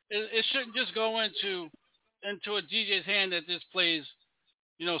 It shouldn't just go into a DJ's hand that just plays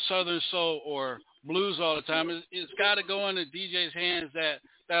Southern soul or blues all the time. It's got to go into DJ's hands that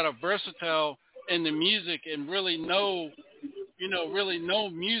are versatile in the music and really know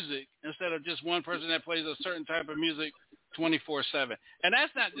music instead of just one person that plays a certain type of music 24/7. And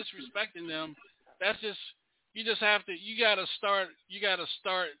that's not disrespecting them. That's just, you got to start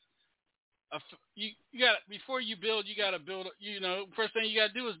before you build, you got to build, first thing you got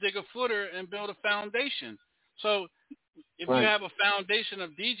to do is dig a footer and build a foundation. So if you have a foundation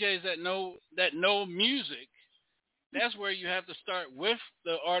of DJs that know music, that's where you have to start with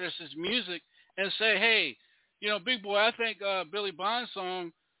the artist's music and say, hey, Big Boy, I think Billy Bond's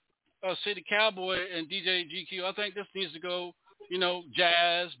song, City Cowboy and DJ GQ, I think this needs to go,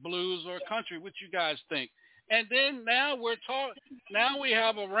 jazz, blues, or country. What you guys think? And then now we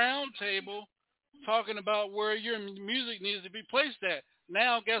have a round table talking about where your music needs to be placed at.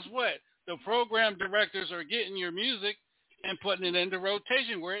 Now, guess what? The program directors are getting your music and putting it into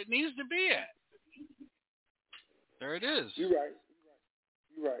rotation where it needs to be at. There it is. You're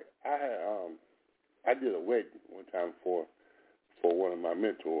right. I did a wedding one time for one of my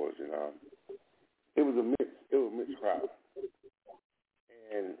mentors, and it was a mixed crowd.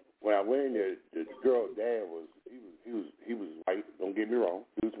 And when I went in there, the girl's dad he was white. Don't get me wrong,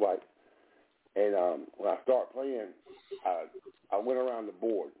 he was white. And when I started playing, I went around the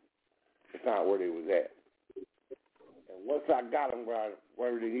board to find out where they was at. And once I got them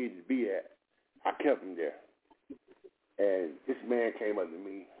where they needed to be at, I kept them there. And this man came up to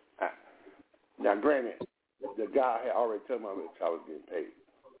me. Now, granted, the guy had already told me how much I was getting paid.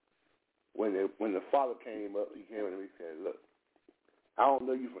 When the father came up, he came up to me and said, look, I don't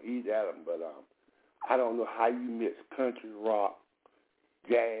know you from East Adam, but I don't know how you mix country, rock,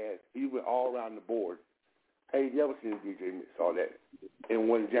 jazz. You went all around the board. I ain't never seen a DJ mix all that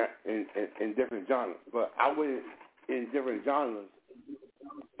in different genres. But I went in different genres,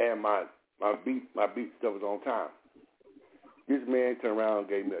 and my beat stuff was on time. This man turned around and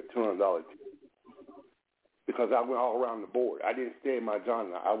gave me a $200 tip. Because I went all around the board. I didn't stay in my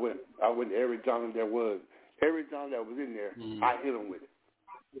genre. I went to every genre there was. Every genre that was in there, I hit them with it.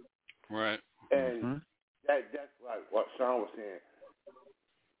 Right. And that's like what Sean was saying.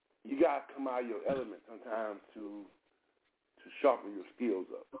 You got to come out of your element sometimes to sharpen your skills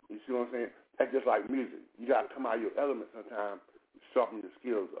up. You see what I'm saying? That's just like music. You got to come out of your element sometimes to sharpen your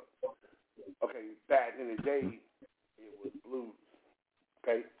skills up. Okay, back in the day, it was blues.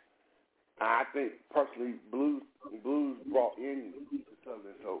 Okay? I think personally, blues brought in the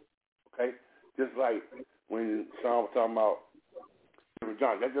Southern soul. Okay, just like when Sean was talking about different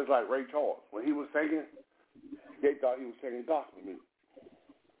genres. That's just like Ray Charles. When he was singing, they thought he was singing gospel music.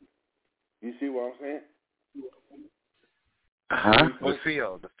 You see what I'm saying? The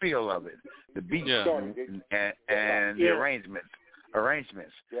feel of it, the beat, and the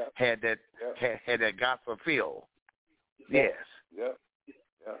arrangements had that gospel feel. Yes. Yep.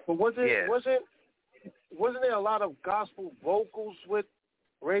 But wasn't there a lot of gospel vocals with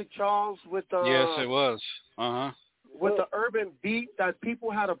Ray Charles with Yes, it was. With the urban beat that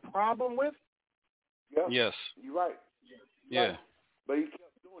people had a problem with? Yep. Yes. You're right. Yeah. Right. But he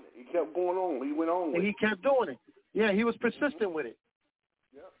kept doing it. He kept going on. He went on with and he kept doing it. Yeah, he was persistent with it.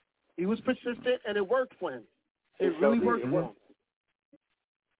 Yeah. He was persistent, and it worked for him. It really worked for him.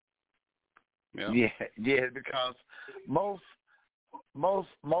 Yeah, because most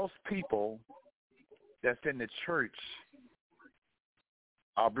people that's in the church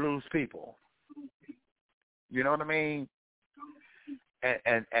are blues people. You know what I mean?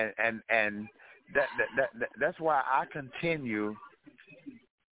 And that's why I continue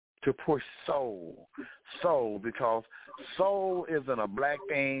to push soul, because soul isn't a black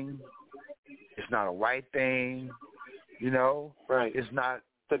thing. It's not a white thing. You know, right? It's not.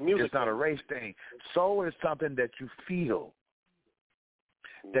 It's not a race thing. Soul is something that you feel.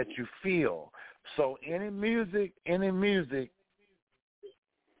 So any music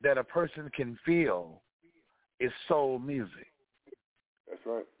that a person can feel is soul music. That's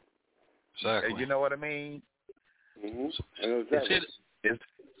right. Exactly. You know what I mean? Mm-hmm. Exactly.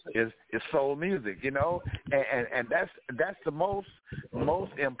 It's soul music, you know, and that's the most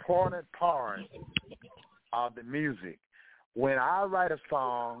important part of the music. When I write a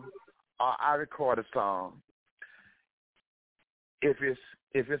song or I record a song, if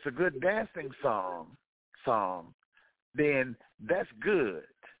it's a good dancing song, then that's good.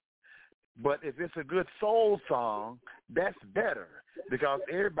 But if it's a good soul song, that's better because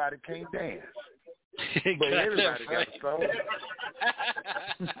everybody can't dance. But everybody got a soul.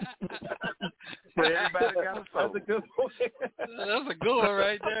 But everybody got a soul. That's a good one. That's a good one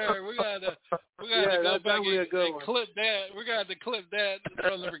right there. We gotta go back and clip that. We got to clip that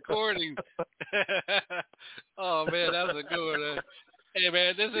from the recording. Oh man, that was a good one. Hey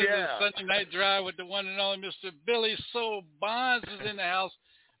man, this is the Sunday Night Drive with the one and only Mr. Billy Soul Bonds is in the house.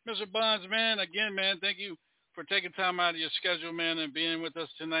 Mr. Bonds, man, again, man, thank you for taking time out of your schedule, man, and being with us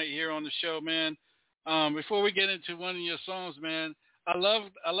tonight here on the show, man. Before we get into one of your songs, man, I love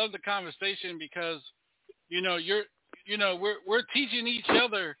the conversation because, we're teaching each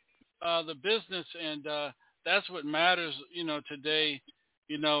other the business, and that's what matters, today,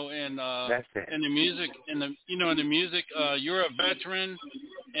 in the music, in the music, you're a veteran,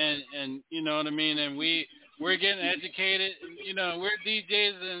 and you know what I mean, and we're getting educated, we're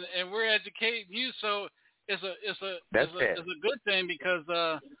DJs and we're educating you, so it's a good thing because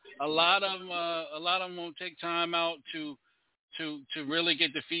a lot of them won't take time out to really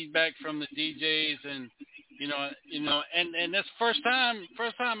get the feedback from the DJs, and and that's first time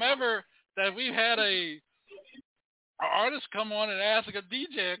ever that we've had an artist come on and ask a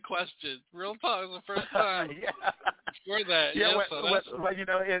DJ a question. Real talk, it's the first time for that. Yeah, well,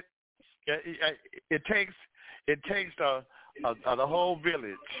 it takes the whole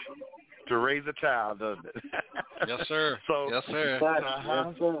village to raise a child, doesn't it? Yes, sir. Yes, sir.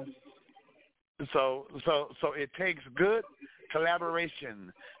 So it takes good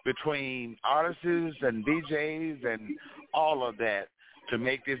collaboration between artists and DJs and all of that to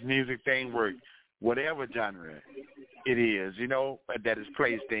make this music thing work, whatever genre it is, that is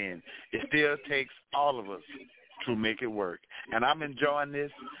placed in. It still takes all of us to make it work. And I'm enjoying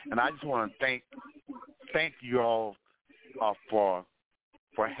this, and I just want to thank you all for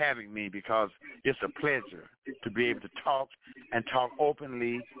having me, because it's a pleasure to be able to talk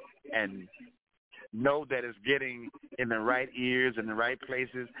openly and know that it's getting in the right ears and the right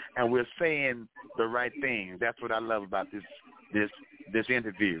places, and we're saying the right things. That's what I love about this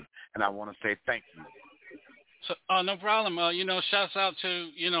interview, and I want to say thank you. So, no problem. Shouts out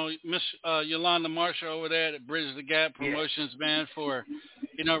to, Miss Yolanda Marshall over there at Bridge the Gap Promotions, man, for,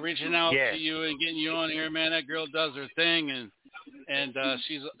 reaching out to you and getting you on here, man. That girl does her thing, and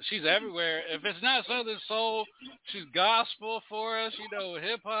she's everywhere. If it's not Southern Soul, she's gospel for us,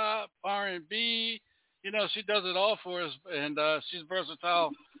 hip hop, R&B, she does it all for us, and she's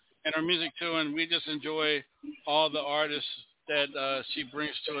versatile in her music too, and we just enjoy all the artists that she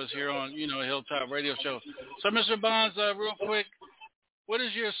brings to us here on, Hilltop Radio Show. So, Mr. Bonds, real quick, what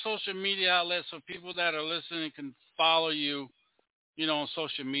is your social media outlet so people that are listening can follow you, on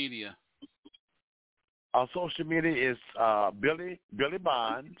social media? Our social media is Billy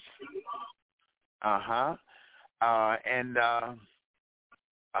Bonds. And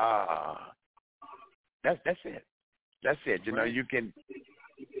that's it. That's it. You can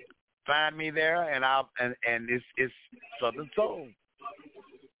find me there, and it's Southern Soul.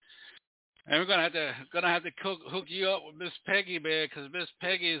 And we're gonna have to hook you up with Miss Peggy, man, because Miss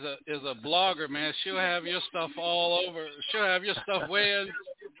Peggy is a blogger, man. She'll have your stuff all over. She'll have your stuff way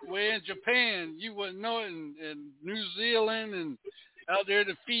in Japan. You wouldn't know it, in New Zealand and out there in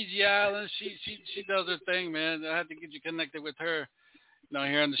the Fiji Islands. She does her thing, man. I have to get you connected with her,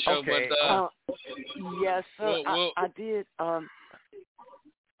 here on the show. Okay. But yes, sir. I did.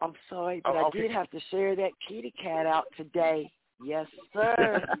 I'm sorry, but I did have to share that kitty cat out today. Yes,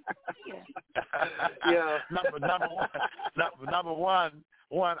 sir. Yeah. Number one.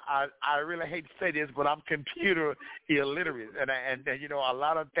 I really hate to say this, but I'm computer illiterate, and you know, a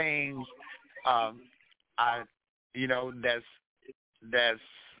lot of things, that's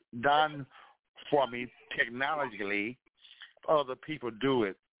done for me technologically. Other people do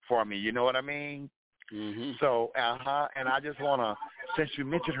it for me. You know what I mean? Mm-hmm. So, and I just want to, since you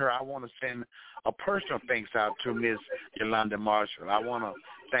mentioned her, I want to send a personal thanks out to Miss Yolanda Marshall. I want to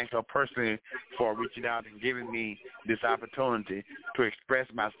thank her personally for reaching out and giving me this opportunity to express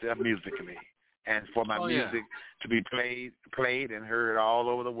myself musically, and for my music to be played and heard all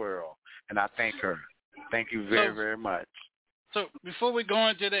over the world. And I thank her. Thank you very, very much. So before we go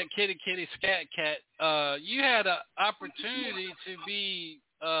into that kitty scat cat, you had an opportunity to be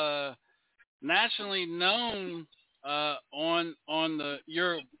nationally known on the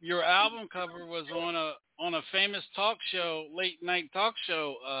your album cover was on a famous talk show, late night talk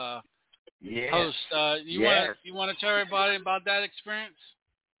show host. You want to tell everybody about that experience?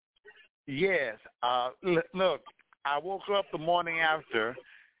 Yes. Look, I woke up the morning after,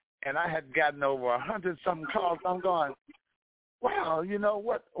 and I had gotten over 100-something calls. I'm going, wow, you know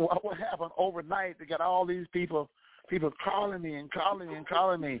what happened overnight? They got all these people calling me and calling me and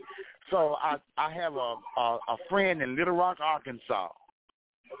calling me. So I have a friend in Little Rock, Arkansas.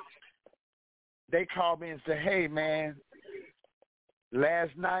 They called me and said, hey, man,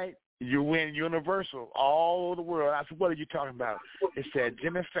 last night you win Universal all over the world. I said, what are you talking about? It said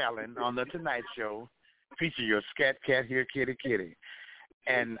Jimmy Fallon on The Tonight Show feature your scat cat here, kitty kitty.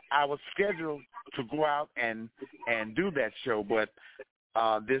 And I was scheduled to go out and do that show, but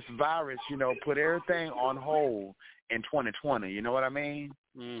this virus, you know, put everything on hold in 2020. You know what I mean?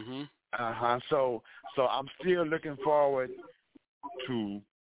 Mm-hmm. So I'm still looking forward to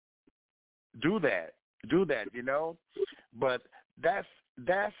do that, you know. But that's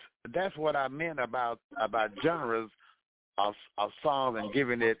what I meant about genres of song and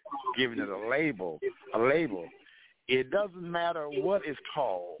giving it a label. It doesn't matter what it's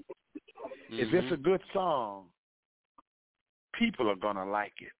called. Mm-hmm. If it's a good song, people are gonna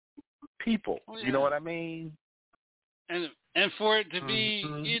like it. People, you know what I mean? And for it to be,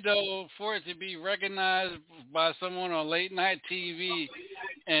 for it to be recognized by someone on late night TV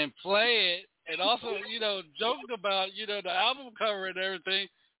and play it, and also, joked about, the album cover and everything,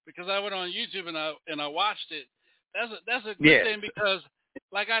 because I went on YouTube and I watched it. That's a good thing, because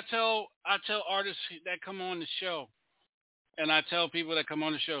like I tell artists that come on the show, and I tell people that come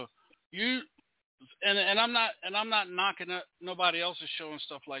on the show, and I'm not knocking up nobody else's show and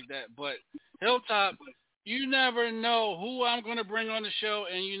stuff like that, but Hilltop, you never know who I'm going to bring on the show,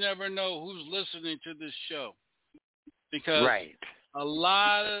 and you never know who's listening to this show, because a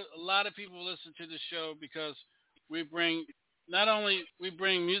lot of people listen to this show because we bring not only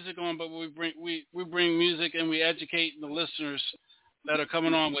music on, but we bring music and we educate the listeners that are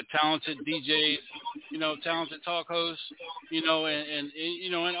coming on with talented DJs, talented talk hosts,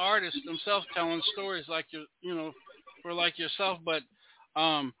 and artists themselves telling stories like like yourself. But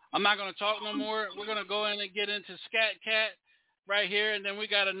I'm not going to talk no more. We're going to go in and get into Scat Cat right here, and then we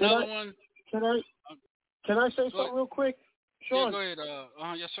got another one. Can I say something real quick? Sean? Yeah, go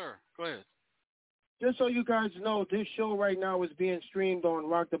ahead. Yes, sir. Go ahead. Just so you guys know, this show right now is being streamed on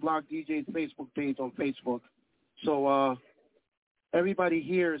Rock the Block DJ's Facebook page on Facebook. So everybody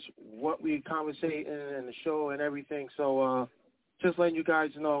hears what we conversate in the show and everything. So just letting you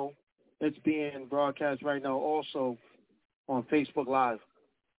guys know, it's being broadcast right now also on Facebook Live.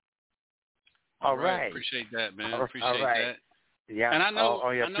 All right. Appreciate that, man. Appreciate that. Yeah. And I know,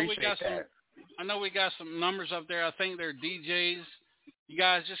 I know we got some numbers up there. I think they're DJs. You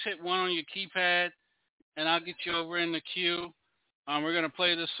guys just hit one on your keypad, and I'll get you over in the queue. We're gonna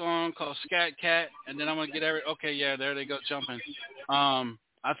play this song called Scat Cat, and then I'm gonna get there they go jumping.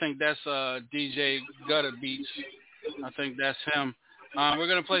 I think that's DJ Gutter Beats. I think that's him. We're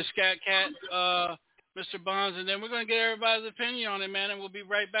gonna play Scat Cat, Mr. Bonds, and then we're gonna get everybody's opinion on it, man, and we'll be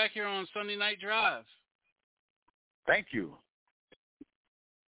right back here on Sunday Night Drive. Thank you.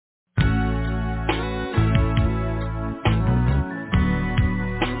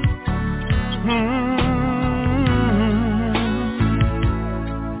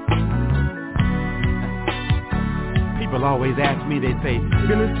 People always ask me, they say,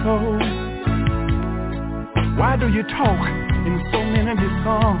 Billy Soul, why do you talk in so many of your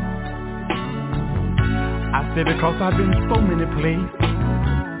songs? I say, because I've been so many places,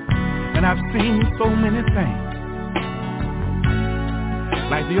 and I've seen so many things.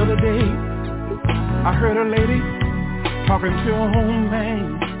 Like the other day, I heard a lady talking to her own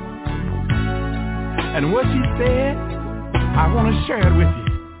man. And what she said, I want to share it with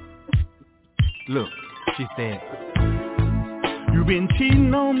you. Look, she said, you've been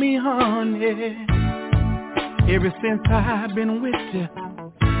cheating on me, honey, ever since I've been with you.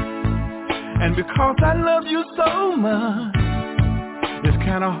 And because I love you so much, it's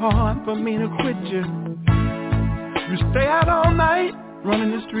kind of hard for me to quit you. You stay out all night,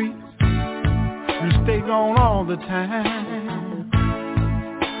 running the streets. You stay gone all the time.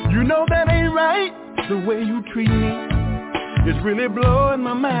 You know that ain't right, the way you treat me. It's really blowing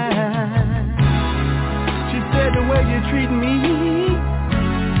my mind. She said the way you treat me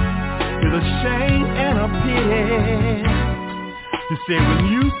is a shame and a pity. She said when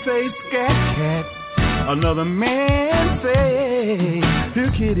you say scat cat, another man say,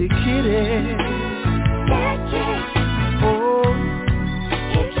 here kitty kitty. Scat cat. Oh,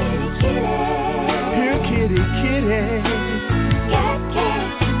 here kitty kitty. Here kitty kitty. Scat cat.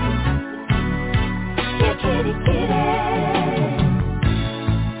 Here kitty kitty.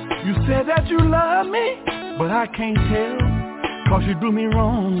 You said that you love me, but I can't tell, 'cause you do me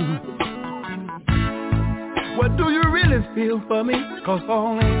wrong. What do you really feel for me? 'Cause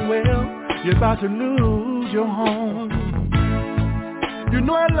all ain't well, you're about to lose your home. You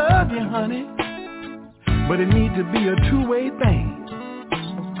know I love you, honey, but it needs to be a two-way thing.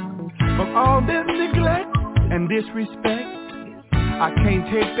 From all this neglect and disrespect, I can't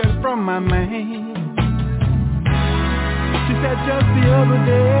take that from my man. She said just the other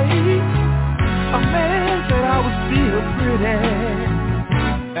day, a man said I was still pretty.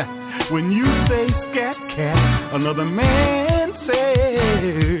 When you say scat cat, another man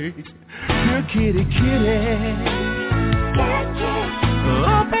say, here kitty kitty. Scat cat.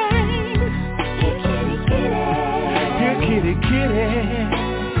 Oh baby. Here kitty kitty. Here kitty kitty.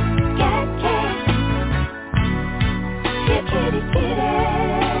 Scat cat. Here kitty kitty.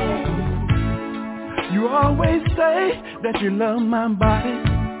 You always say that you love my body,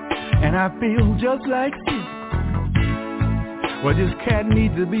 and I feel just like you. Well, this cat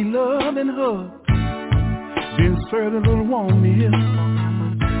needs to be loved and hugged, then served a little warm meal.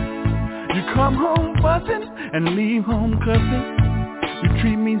 You come home fussing and leave home cussing. You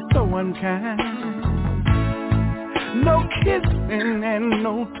treat me so unkind. No kissing and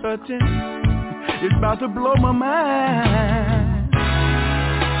no touching. It's about to blow my mind.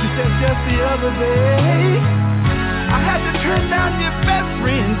 She said just the other day, I had to turn down your best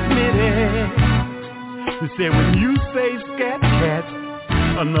friend, Smitty. She said when you say scat cat,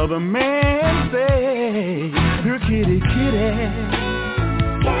 another man say, here kitty kitty.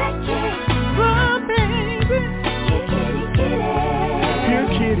 Scat cat. Oh baby. Here kitty kitty. Here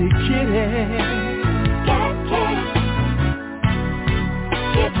kitty kitty. Scat cat.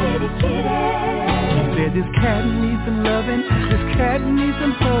 Here kitty kitty. She said this cat needs some loving, this cat needs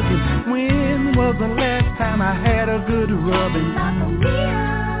some hugging. When was the last time I had a good rubbing?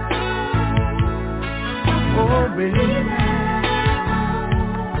 Oh, baby,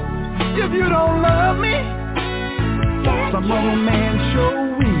 if you don't love me, some other man sure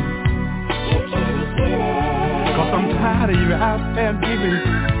will. 'Cause I'm tired of you out there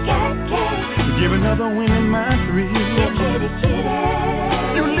giving other women my thrill.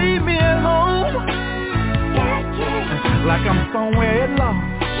 You leave me at home like I'm somewhere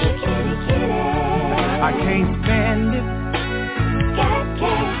lost. I can't stand it.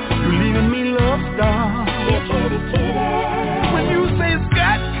 You leaving me love star. When you say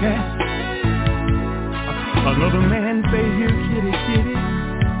scat cat, another man say here kitty kitty.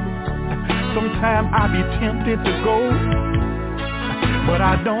 Sometimes I be tempted to go, but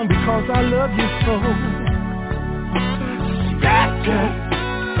I don't because I love you so. Scat cat,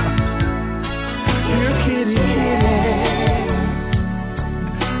 here kitty kitty.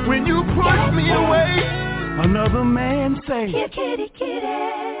 When you push me away, another man say here kitty kitty.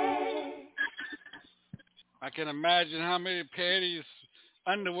 I can imagine how many panties,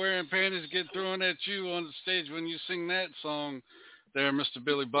 underwear and panties get thrown at you on the stage when you sing that song there, Mr.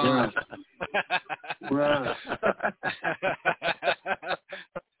 Billy Bond. Right.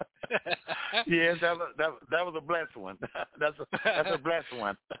 Yes, that was a blessed one. That's a blessed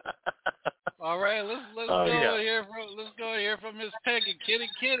one. All right, let's go hear from Miss Peggy.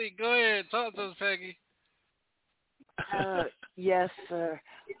 Kitty, go ahead, talk to us, Peggy. Yes, sir.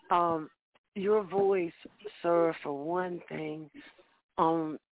 Your voice, sir, for one thing,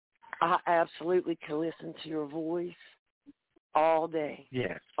 I absolutely can listen to your voice all day.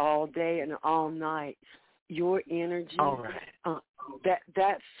 Yes. All day and all night. Your energy. All right.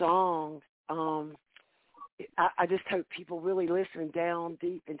 That song, I just hope people really listen down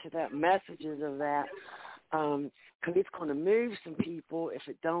deep into that messages of that. because it's going to move some people. If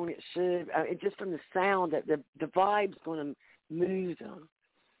it don't, it should. Just from the sound, that the vibe's going to move them.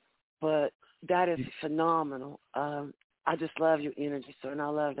 But that is phenomenal. I just love your energy, sir, and I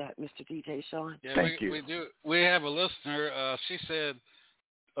love that, Mr. DJ Sean. Yeah, Thank you. We do. We have a listener. She said,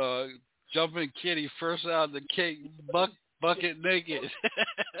 "Jumping Kitty first out of the cake, bucket naked."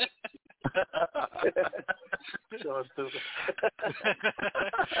 So stupid.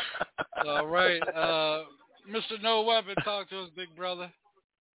 All right, Mr. No Weapon, talk to us, big brother.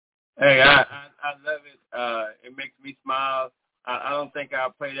 Hey, I love it. It makes me smile. I don't think I'll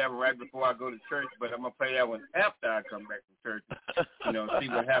play that one right before I go to church, but I'm gonna play that one after I come back from church. You know, see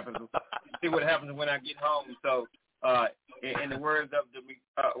what happens. See what happens when I get home. So, in the words of the,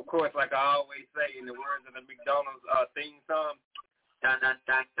 of course, like I always say, in the words of the McDonald's theme song, da da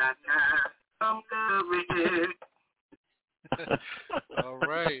da da da, I'm good with it. All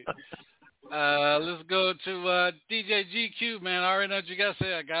right. Let's go to DJ GQ, man. I already know what you got to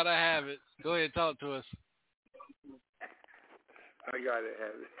say. I got to have it. Go ahead, talk to us. I got to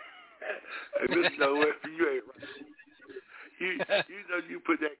have it. Listen, know what? You ain't right. You know you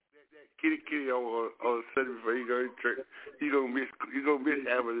put that kitty on Sunday before you go to church. You gonna miss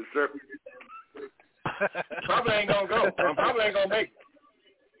having the service. Probably ain't gonna go. Probably ain't gonna make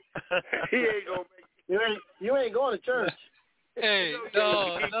it. He ain't gonna make it. You ain't going to church. Hey,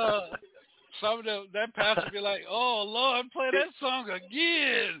 no. Some of them, that pastor be like, "Oh Lord, play that song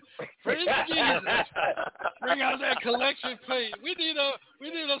again. Praise Jesus. Bring out that collection plate. We need a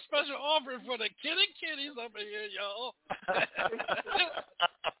special offering for the kitties up in here, y'all."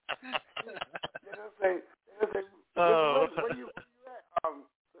 Where you at?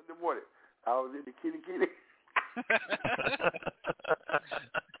 Sunday morning. I was in the kitty.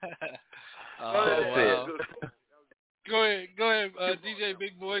 That's it. Go ahead, DJ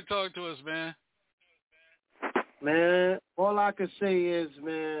Big Boy, talk to us, man. Man, all I can say is,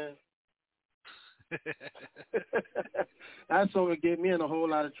 man, that song would get me in a whole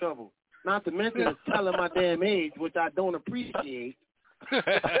lot of trouble. Not to mention telling my damn age, which I don't appreciate.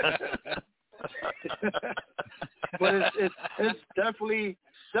 But it's definitely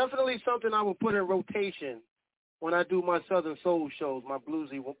something I will put in rotation when I do my Southern Soul shows, my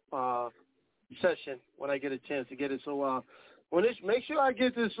bluesy session when I get a chance to get it. So make sure I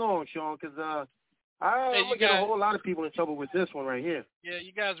get this song, Sean, because I'm going to get a whole lot of people in trouble with this one right here. Yeah,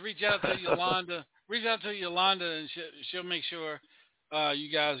 you guys reach out to Yolanda. And she'll make sure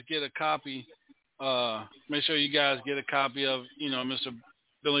you guys get a copy. Make sure you guys get a copy of, Mr.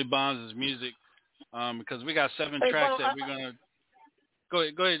 Billy Bonds' music, because we got 7 tracks that we're going to... Go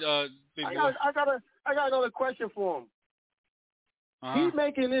ahead, Big Boy. I got another question for him. Uh-huh. He's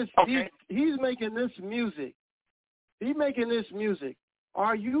making this. Okay. He's making this music.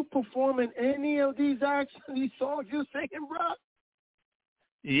 Are you performing any of these acts, these songs you're singing, bro?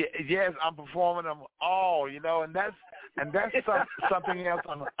 Yeah, yes, I'm performing them all. And that's something else.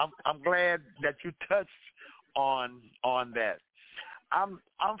 I'm glad that you touced on that. I'm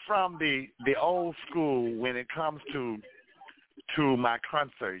from the old school when it comes to my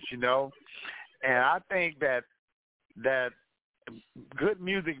concerts, and I think that good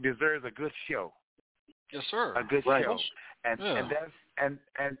music deserves a good show. Yes, sir. A good show, and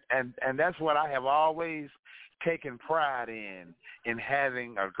that's what I have always taken pride in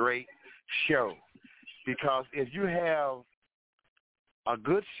having a great show, because if you have a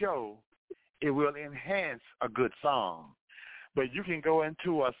good show, it will enhance a good song. But you can go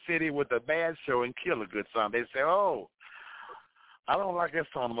into a city with a bad show and kill a good song. They say, "Oh, I don't like that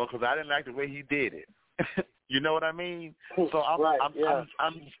song anymore because I didn't like the way he did it." You know what I mean? So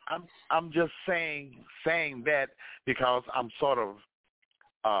I'm just saying that because I'm sort of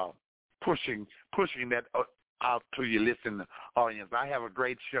pushing that out to your listening audience. I have a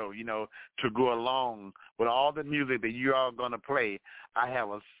great show, to go along with all the music that you are going to play. I have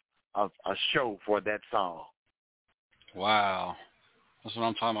a show for that song. Wow, that's what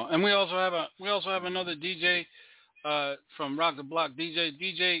I'm talking about. And we also have another DJ from Rock the Block,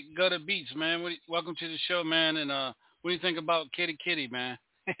 DJ Gutter Beats, man. Welcome to the show, man. And what do you think about Kitty, man?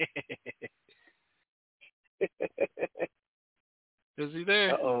 Is he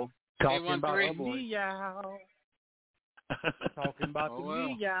there? Uh-oh. Talking about the 813? meow. Talking about the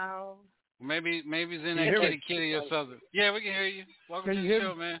meow. Maybe he's in that kitty or something. Yeah, we can hear you. Welcome to the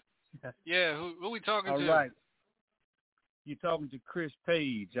show, man. Yeah, who we talking to? All right. You're talking to Chris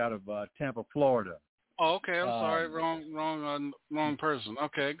Page out of Tampa, Florida. Oh, okay. I'm sorry. Wrong person.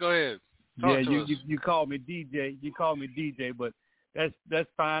 Okay, go ahead. You called me DJ. But that's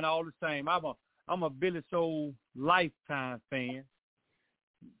fine all the same. I'm a Billy Soul lifetime fan.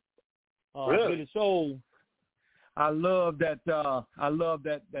 Really? Billy Soul I love that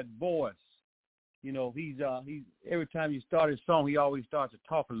voice. You know, he's every time you start his song, he always starts to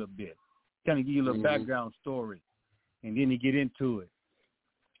talk a little bit, kind of give you a little background story, and then he get into it.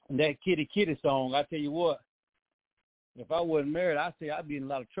 And that Kitty Kitty song, I tell you what, if I wasn't married, I'd say I'd be in a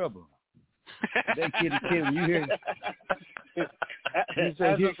lot of trouble. That Kitty Kitty, when you hear you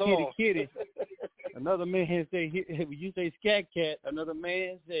say here Kitty Kitty, another man say when you say Scat Cat, another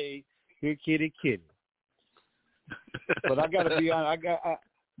man say here Kitty Kitty. But I got to be honest,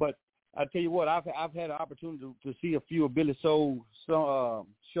 but I tell you what, I've had an opportunity to see a few of Billy Soul's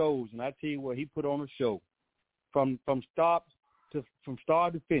shows, and I tell you what, he put on a show from start to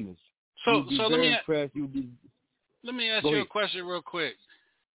finish. So let me impressed. Let me ask you a question real quick.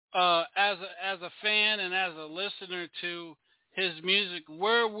 As a fan and as a listener to his music,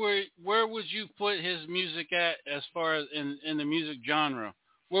 where would you put his music at as far as in the music genre?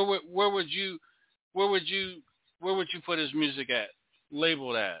 Where would you put his music at?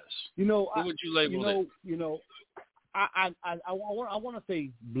 Labeled as? What would you label it? I want to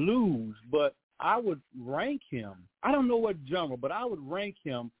say blues, but I would rank him. I don't know what genre, but I would rank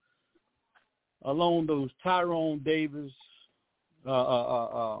him along those Tyrone Davis.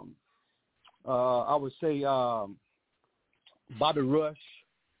 I would say Bobby Rush.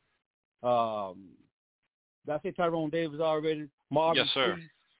 Did I say Tyrone Davis already? Marvin yes, sir.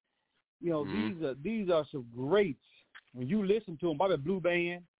 Priest. These are some greats. When you listen to him, Bobby Blue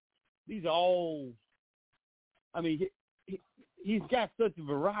Band, these are all. I mean, he's got such a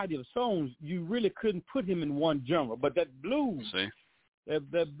variety of songs. You really couldn't put him in one genre. But that blues,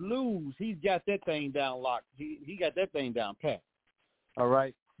 that blues, he's got that thing down locked. He got that thing down pat. All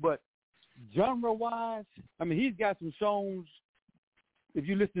right. But genre-wise, I mean, he's got some songs. If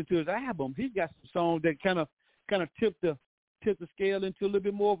you listen to his album, he's got some songs that kind of tip the scale into a little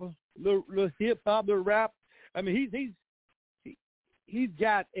bit more of a little hip hop, little rap. I mean, he's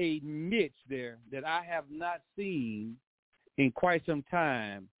got a niche there that I have not seen in quite some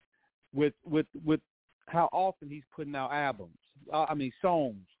time with how often he's putting out albums.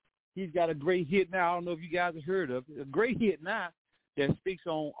 Songs. He's got a great hit now. I don't know if you guys have heard of it. A great hit now that speaks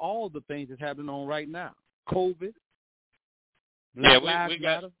on all the things that's happening on right now. COVID. Black Lives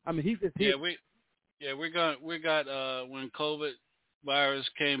Matter. I mean, he's just hit. We got when COVID virus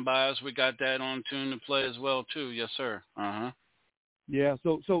came by us, we got that on tune to play as well too. Yes, sir. Yeah.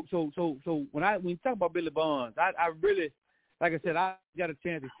 So when you talk about Billy Bonds, I really, like I said, I got a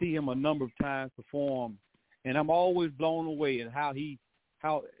chance to see him a number of times perform, and I'm always blown away at how the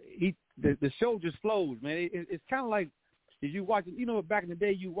show just flows, man. It's kind of like if you watch, back in the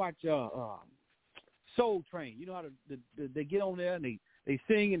day you watch Soul Train. You know how they get on there and they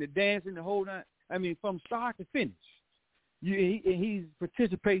sing and they dance and the whole night. I mean, from start to finish. He's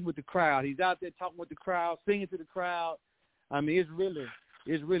participating with the crowd. He's out there talking with the crowd, singing to the crowd. I mean, it's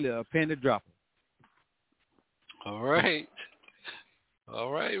really a penny dropper. All right,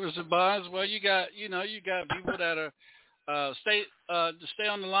 Mr. Bonds. Well, you got people that are stay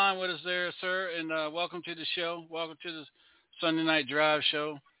on the line with us there, sir, and welcome to the show. Welcome to the Sunday Night Drive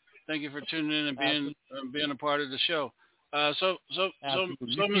show. Thank you for tuning in and being a part of the show. So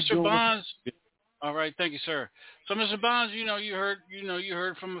Mr. Bonds. All right, thank you, sir. So, Mr. Bonds, you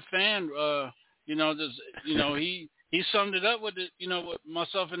heard from a fan. He summed it up with what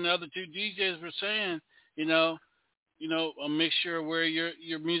myself and the other two DJs were saying. A mixture of where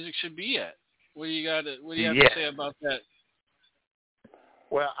your music should be at. What do you have to say about that?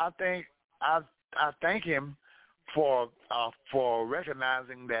 Well, I thank him for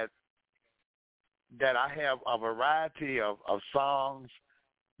recognizing that I have a variety of songs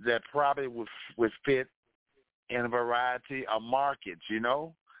that probably would fit in a variety of markets,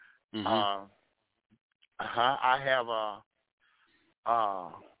 I have a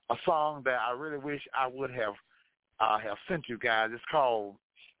song that I really wish I would have sent you guys. It's called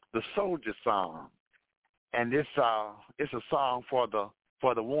The Soldier Song, and it's a song for the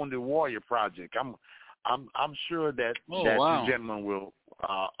Wounded Warrior Project. I'm sure that you gentlemen will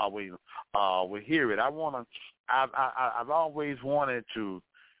hear it. I've always wanted to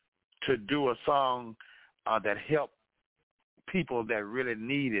do a song that helped people that really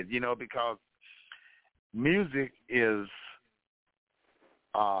need it, because music is,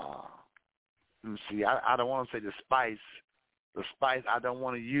 let me see, I don't want to say the spice, I don't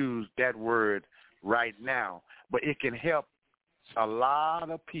want to use that word right now, but it can help a lot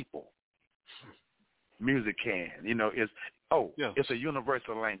of people. Music can, it's a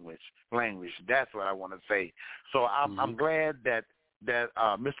universal language. That's what I want to say. So I'm glad that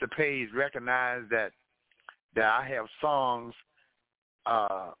Mr. Page recognized that I have songs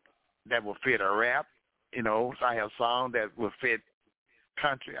that will fit a rap, You know, I have songs that will fit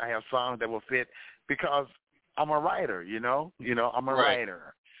country. I have songs that will fit because I'm a writer. You know, I'm a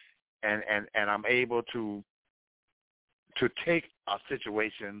writer, and I'm able to take a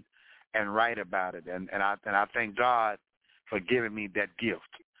situation and write about it. And I thank God for giving me that gift.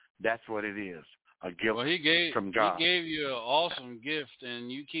 That's what it is. A gift from God. He gave you an awesome gift,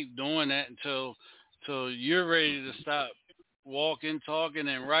 and you keep doing that until you're ready to stop walking, talking,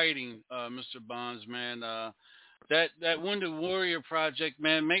 and writing, Mr. Bonds, man. That Wounded Warrior project,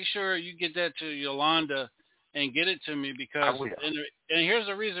 man, make sure you get that to Yolanda and get it to me because and here's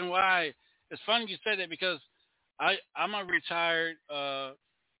the reason why. It's funny you said that because I'm a retired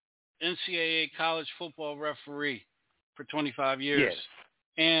NCAA college football referee for 25 years. Yes.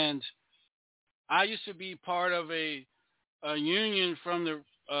 And I used to be part of a union from the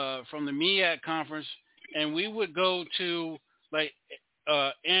MEAC conference, and we would go to like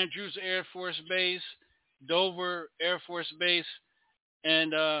Andrews Air Force Base, Dover Air Force Base,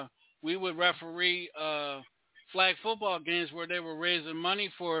 and we would referee flag football games where they were raising money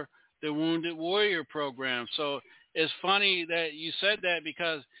for the Wounded Warrior program. So it's funny that you said that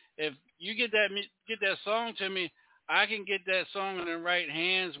because if you get that song to me, I can get that song in the right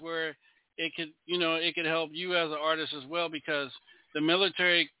hands where it could help you as an artist as well because the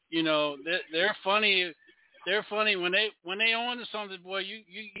military, they're funny. They're funny when they on to something, boy. You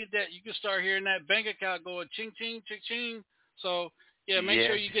get that, you can start hearing that bank account going ching ching ching ching. So yeah, make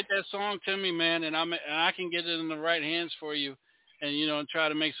sure you get that song to me, man, and I can get it in the right hands for you, and and try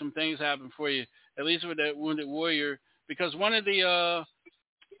to make some things happen for you, at least with that Wounded Warrior, because one of the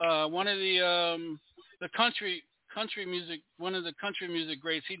country music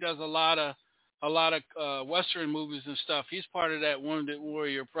greats. He does a lot of Western movies and stuff. He's part of that Wounded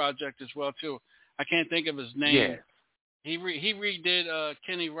Warrior project as well too. I can't think of his name. Yeah. He redid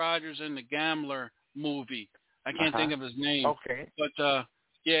Kenny Rogers in the Gambler movie. I can't think of his name. Okay. But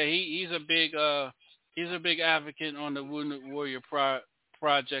he's a big advocate on the Wounded Warrior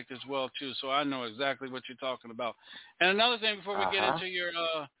project as well too. So I know exactly what you're talking about. And another thing before we get into your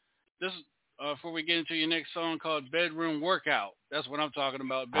before we get into your next song called Bedroom Workout. That's what I'm talking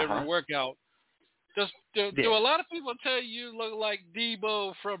about, Bedroom Workout. Do a lot of people tell you look like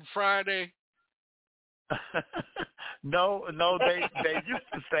Debo from Friday? No, they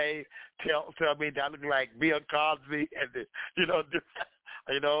used to say, tell me that I look like Bill Cosby, and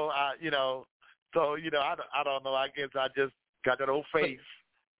so I don't know. I guess I just got that old face.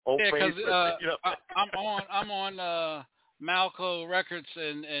 Because I'm on Malco Records,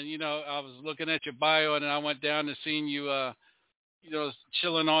 and I was looking at your bio, and I went down and seen you,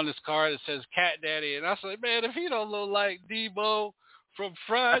 chilling on this car that says Cat Daddy, and I said, man, if he don't look like Debo from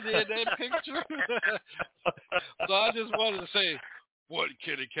Friday in that picture, so I just wanted to say, what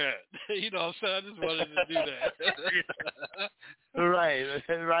kitty cat, so I just wanted to do that. Right.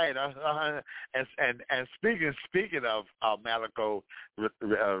 And speaking of Malaco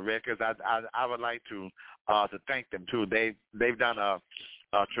Records, I would like to thank them too. They've done a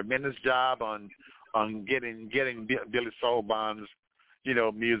tremendous job on getting Billy Soul Bonds,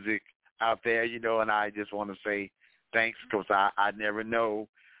 music out there, and I just want to say thanks because I never know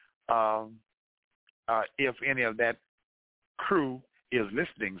if any of that crew is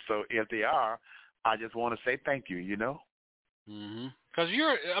listening. So if they are, I just want to say thank you, Mm-hmm. Because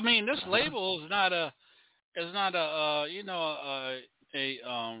this label is not this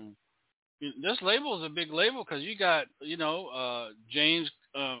label is a big label because you got, James,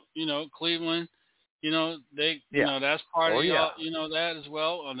 Cleveland, that's part of that as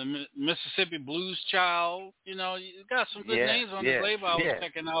well. On the Mississippi Blues Child, you got some good names on this label. I was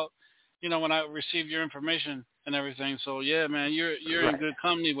checking out, when I received your information and everything. So yeah, man, you're in good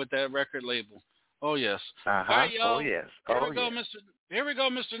company with that record label. Oh yes. All right, y'all. Oh yes. Here we go,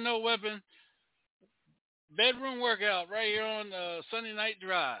 Mr. No Weapon. Bedroom Workout right here on Sunday Night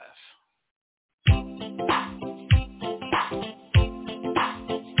Drive.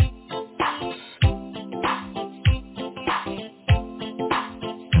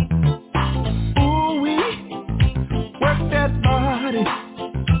 Ooh, we work that body,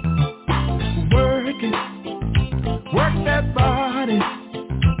 work that body,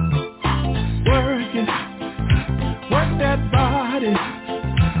 work that body,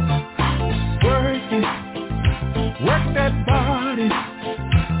 work that body.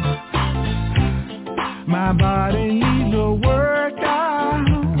 My body needs a workout.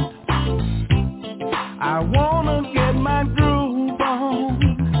 I wanna get my groove on.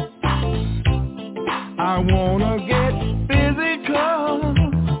 I wanna get physical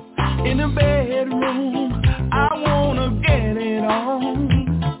in the bedroom. I wanna get it on.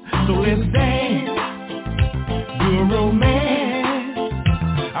 So let's dance,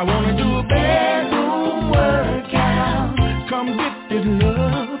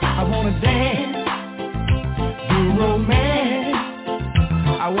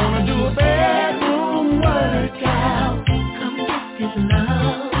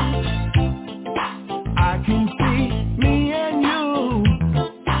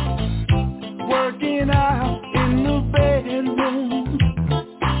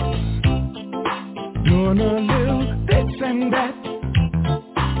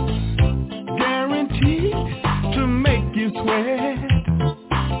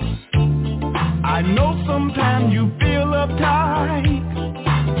 sometime you feel uptight,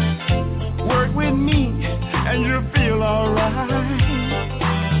 work with me and you'll feel alright.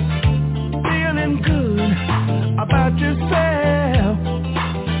 Feeling good about yourself,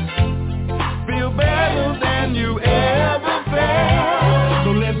 feel better than you ever felt.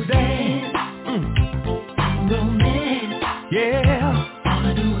 So let's dance, romance, yeah.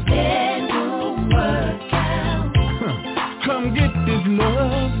 Wanna do a bedroom workout. Come get this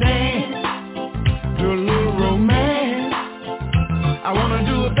love dance, do a little romance. I wanna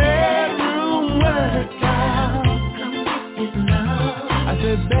do a bedroom workout. Come get this love. I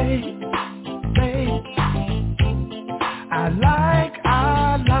said, babe, I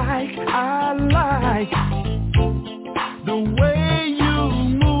like the way you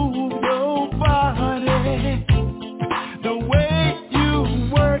move your body, the way you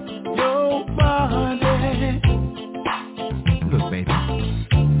work your body. Look, baby,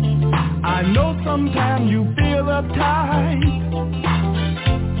 I know sometimes you feel uptight,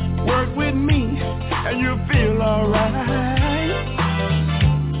 work with me and you feel alright.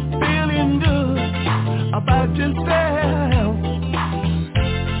 Feeling good about yourself,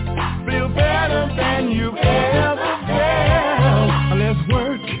 feel better than you ever felt. Let's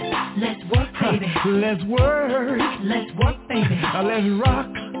work, baby. Let's work, baby. Let's rock, baby. Let's rock,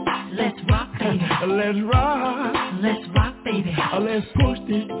 baby. Let's push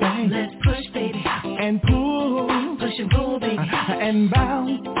this thing, baby. And push and pull, baby. And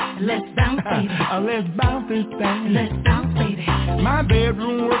bounce, let's bounce, baby. Let's bounce this thing, let's bounce, baby. My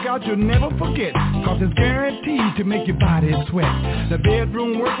bedroom workout you'll never forget, cause it's guaranteed to make your body sweat. The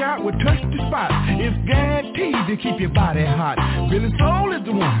bedroom workout will touch the spot, it's guaranteed to keep your body hot. Billy Soul is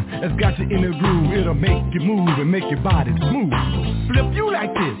the one that's got you in the groove. It'll make you move and make your body smooth. Flip you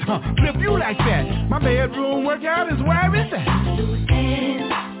like this, flip you like that. My bedroom workout is where it's at. Do a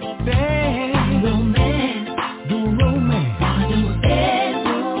dance, romance, do romance. Do a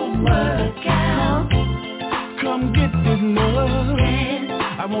bedroom workout. Come get this love.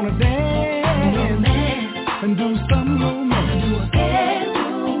 I wanna dance, romance, and do some romance. Do a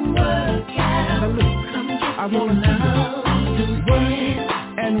bedroom workout. Now look, I wanna love, work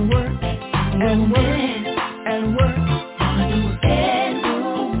and work and work and work. Wanna do a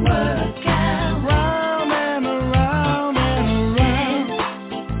bedroom workout. Round and around and around.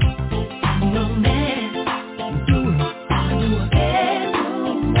 Romance, do it. Wanna do a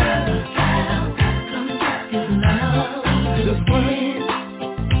bedroom workout. Come get this love. Just work.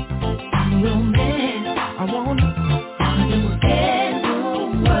 Romance, I wanna do a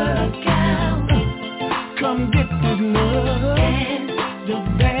bedroom workout. Come get this love, just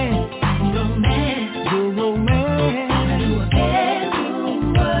dance, romance, do romance, do a bedroom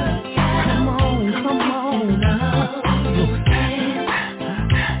workout. Come on, love, dance,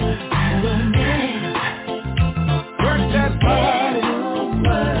 romance, work that body,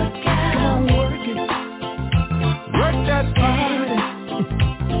 workout. Come on, work it, work that body.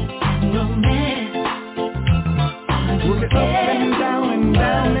 Romance. Work it up and down and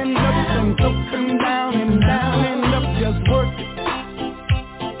down and up and up and down and down and up. Just work it.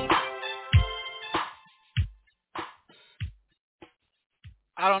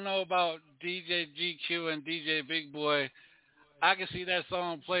 I don't know about DJ GQ and DJ Big Boy. I can see that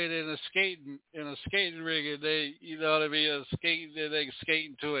song played in a skating rig, and they, you know what I mean, they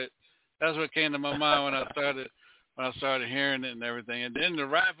skating to it. That's what came to my mind when I started hearing it and everything. And then the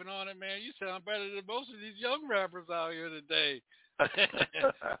rapping on it, man, you sound better than most of these young rappers out here today.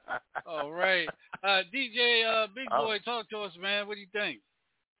 All right. DJ Big Boy, talk to us, man. What do you think?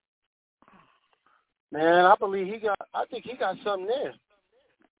 Man, I think he got something there.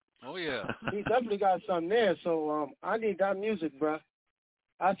 Oh, yeah. He definitely got something there. So I need that music, bro.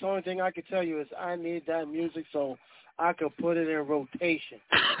 That's the only thing I can tell you is I need that music so I can put it in rotation.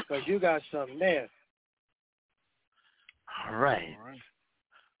 Because you got something there. All right.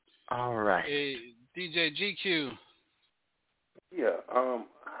 Hey, DJ GQ. Yeah. How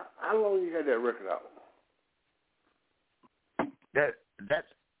long you had that record out?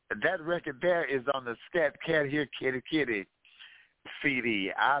 That record there is on the Scat Cat Here Kitty Kitty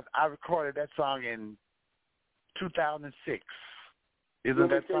CD. I recorded that song in 2006. Isn't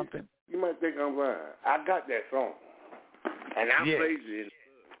that something? You might think I'm lying. I got that song, and I played it,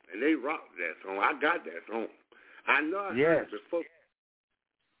 and they rocked that song. I got that song. I know I heard it before.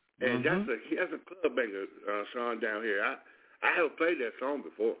 And that's a club banger song down here. I haven't played that song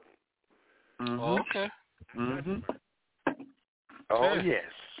before. Oh, okay. Oh,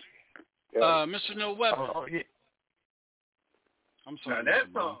 yes. Mr. No Weapon. Oh, yeah. I'm sorry. Now that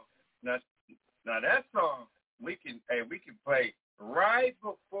song, now that song, we can play right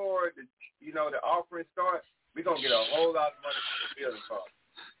before the offering starts. gonna get a whole lot of money from the building fund.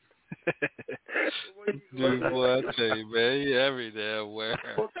 Dude, boy, I tell you, man, he every damn where.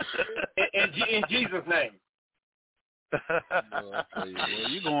 In Jesus' name. Boy, I tell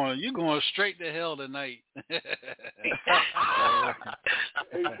you, boy, you going straight to hell tonight. Hey,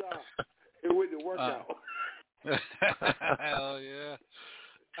 Doc, it went to work out. Hell yeah.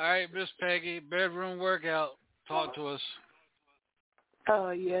 All right, Miss Peggy, bedroom workout. Talk to us.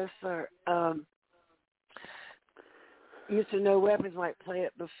 Oh, yes, sir. Mr. No Weapons might play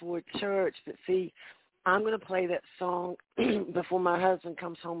it before church, but see, I'm going to play that song before my husband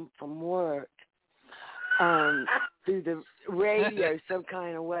comes home from work through the radio some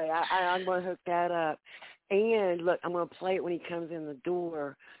kind of way. I'm going to hook that up. And, look, I'm going to play it when he comes in the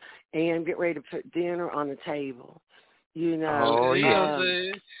door and get ready to put dinner on the table. You know, he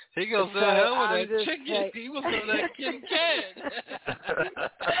gonna say hell with that chicken. He was on that Kit Kat.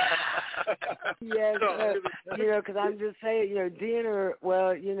 Yes, you know, because I'm just saying, you know, dinner.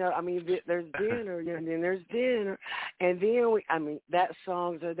 Well, you know, I mean, there's dinner, you know, and then there's dinner, and then that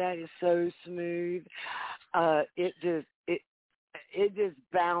that is so smooth. It just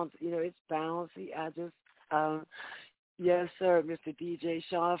bounces. You know, it's bouncy. Yes, sir, Mr. DJ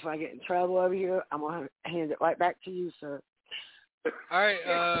Shaw. If I get in trouble over here, I'm going to hand it right back to you, sir. All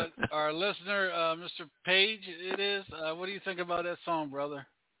right, our listener, Mr. Page, it is. What do you think about that song, brother?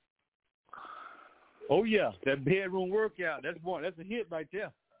 Oh, yeah, that bedroom workout. That's a hit right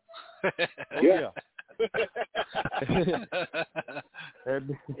there. Oh, yeah.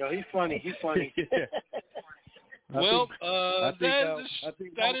 Yo, he's funny. Yeah. Well, that is that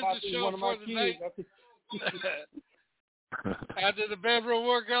the show for tonight. After the bedroom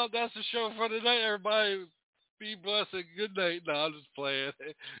workout, that's the show for tonight. Everybody be blessed and good night. No, I'm just playing.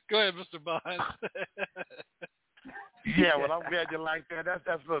 Go ahead, Mr. Bonds. Yeah, well, I'm glad you like that. That's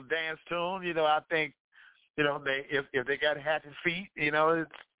a little dance tune. You know, I think, you know, if they got happy feet, you know,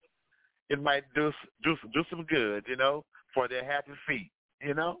 it might do some good, you know, for their happy feet,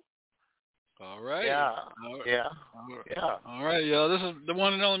 you know. All right. Yeah. Yeah. All right, y'all. This is the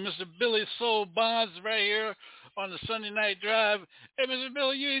one and only Mr. Billy Soul Bonds right here on the Sunday Night Drive. Hey, Mr.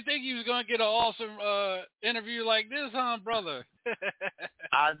 Billy, you didn't think you was going to get an awesome interview like this, huh, brother?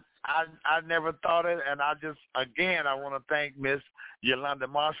 I never thought it, and I want to thank Miss Yolanda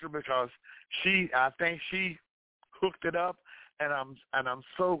Marshall because I think she hooked it up, and I'm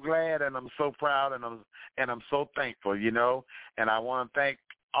so glad, and I'm so proud, and I'm so thankful, you know. And I want to thank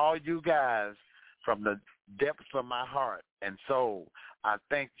all you guys from the depths of my heart and soul. I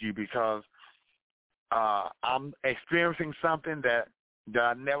thank you because I'm experiencing something that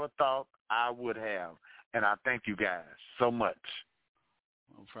I never thought I would have, and I thank you guys so much.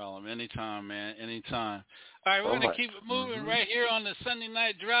 No problem. Anytime, man. Anytime. All right, we're going to keep it moving right here on the Sunday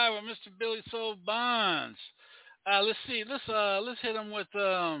Night Drive with Mr. Billy Soul Bonds. Let's see. Let's hit him with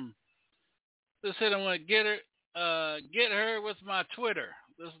get her with my Twitter.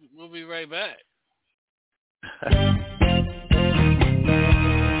 We'll be right back.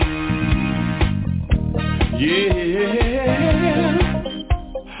 Yeah,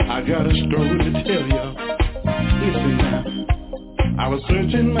 I got a story to tell y'all. Listen now. I was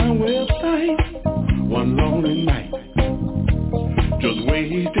searching my website one lonely night, just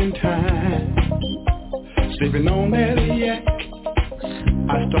wasting time, sipping on that yak.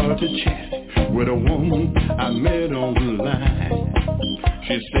 I started to chat with a woman I met online.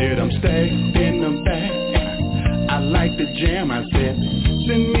 She said, I'm stacked in the back, I like the jam. I said,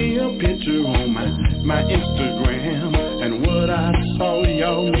 send me a picture on my Instagram. And what I saw,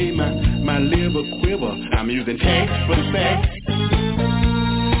 y'all made my liver quiver. I'm using text for the sex,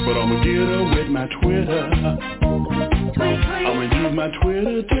 but I'ma get her with my Twitter. I'ma use my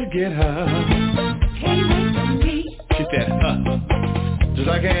Twitter to get her. She said, just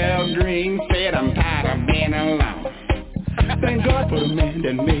like Al Green said, I'm tired of being alone. Thank God for the man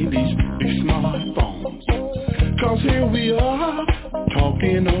that made these smartphones. Cause here we are,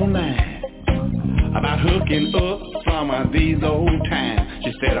 talking online about hooking up some of these old times.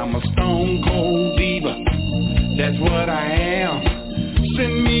 She said, I'm a stone cold diva, that's what I am.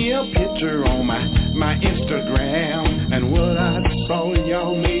 Send me a picture on my Instagram. And what I saw,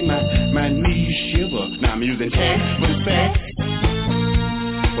 y'all made my knees shiver. Now I'm using text for sex,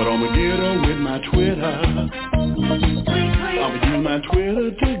 but I'ma get her with my Twitter. I'ma use my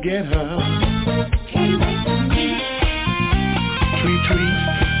Twitter to get her. Tweet, tweet.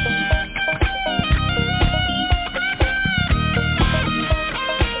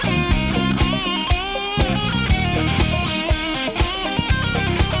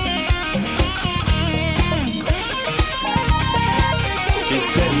 She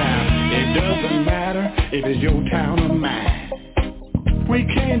said now, if Doesn't matter if it's your town or mine. We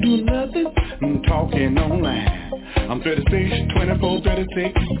can't do nothing talking online. I'm 36, 24,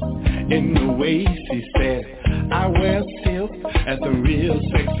 36. In the way she said, I wear silk as a real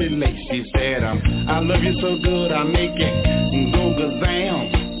sexy lace. She said, I love you so good I make it go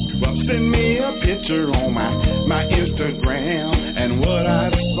gazam. Well, send me a picture on my Instagram. And what I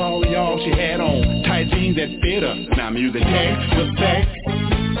saw, y'all, she had on tight jeans that fit her. Now music text was text,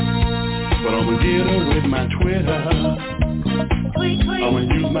 but I'ma get her with my Twitter. I'ma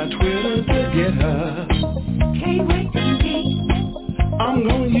use my Twitter to get her. Can't wait to see. I'm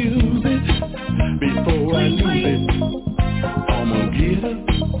gonna use it before I lose it. I'ma get her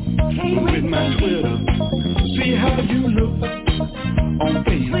with my Twitter. See how you look on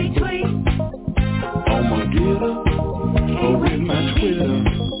Facebook. I'ma get her with my Twitter.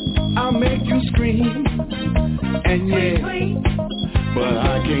 I'll make you scream, and yeah, but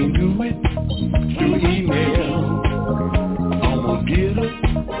I can't do it through email. I'ma get her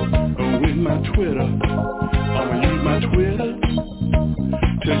with my Twitter. I'ma use my Twitter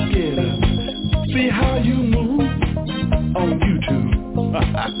to get her. See how you move on YouTube.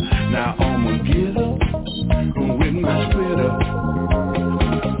 Now I'ma get her with my Twitter.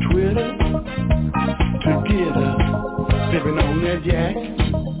 Twitter to get her. Sipping on that yak,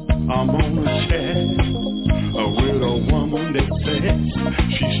 I'm on a chat with a woman that says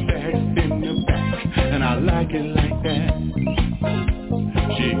she stacked in the back, and I like it like that.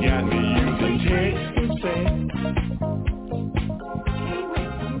 She got me using text and sex.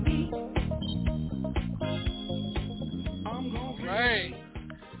 Right.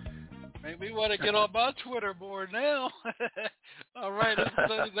 Make me want to get on my Twitter board now. All right, this is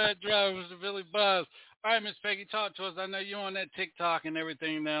Sunday Night Drive, Mr. Billy Bobs. All right, Miss Peggy, talk to us. I know you're on that TikTok and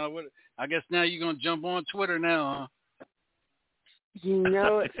everything now. I guess now you're going to jump on Twitter now, huh? You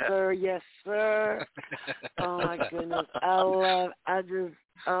know it, sir. Yes, sir. Oh, my goodness. Oh,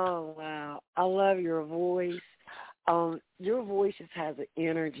 wow. I love your voice. Your voice just has an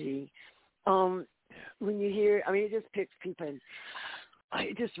energy. When you hear, I mean, it just picks people and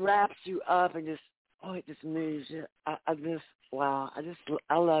it just wraps you up and it just moves you. I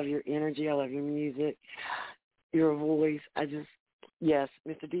love your energy. I love your music, your voice. Yes,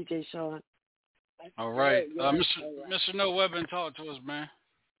 Mr. DJ Sean. All right. Mr. No Weapon, talk to us, man.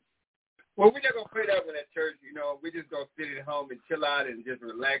 Well, we're not going to play that one at church. You know, we're just going to sit at home and chill out and just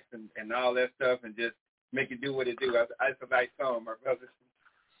relax and all that stuff and just make it do what it do. It's a nice song, my brother.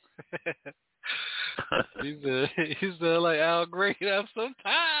 He's like, Al Green, have some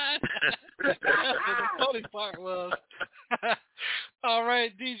time. That's what the funny part was. All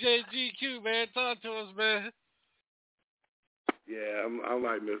right, DJ GQ, man, talk to us, man. Yeah, I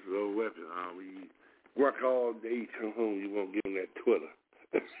like Mr. Old Weapon. We work all day, come home, you won't give him that Twitter.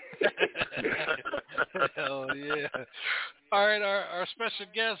 Oh, yeah. All right, our special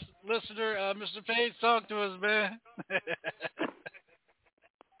guest listener, Mr. Page, talk to us, man.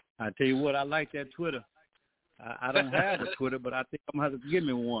 I tell you what, I like that Twitter. I don't have a Twitter, but I think I'm going to have to give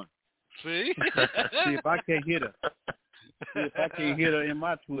me one. See? See if I can't hit her. See if I can't hit her in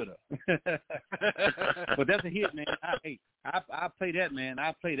my Twitter. But that's a hit, man. I play that, man.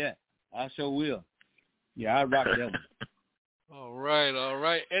 I play that. I sure will. Yeah, I rock that one. All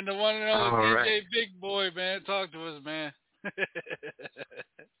right. And the one and only DJ Big Boy, man. Talk to us, man.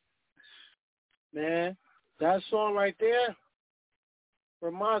 Man, that song right there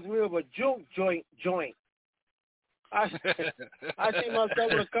reminds me of a juke joint. I see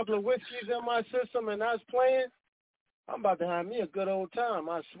myself with a couple of whiskeys in my system and I was playing. I'm about to have me a good old time.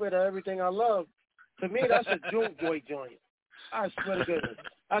 I swear to everything I love. To me, that's a juke joint. I swear to goodness.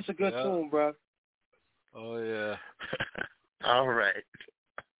 That's a good tune, bro. Oh, yeah. All right.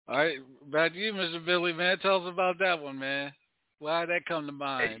 All right, back to you, Mr. Billy, man. Tell us about that one, man. Why did that come to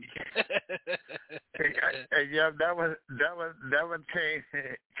mind? Yeah, that one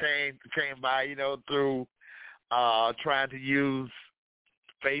came by, you know, through trying to use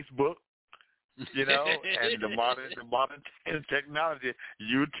Facebook, you know, and the modern technology,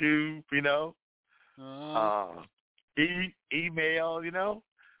 YouTube, you know, email, you know,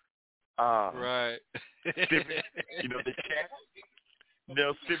 right. Sipping, you know, the chat. You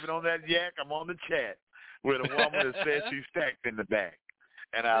know, sipping on that yak, I'm on the chat with a woman that says she's stacked in the back.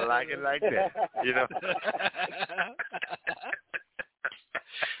 And I like it like that, you know.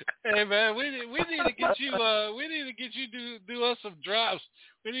 Hey man, we need to get you do us some drops.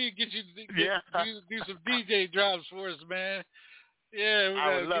 We need to get you do some DJ drops for us, man. Yeah,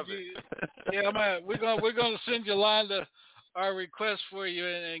 I would love it. Yeah, we're gonna send Yolanda our request for you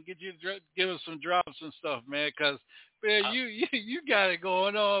and get you give us some drops and stuff, man. Because Man, you got it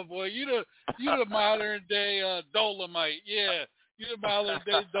going on, boy. You the modern day Dolomite. Yeah, you the modern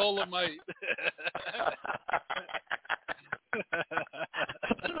day Dolomite.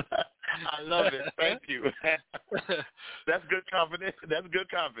 I love it. Thank you. That's good confidence. That's good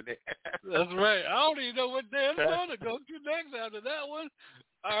confidence. That's right. I don't even know what damn song to go to next after that one.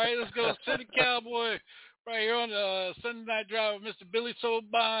 All right, let's go City Cowboy right here on the Sunday Night Drive with Mr. Billy Soul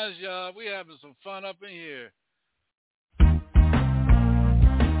Bonds, y'all. We having some fun up in here.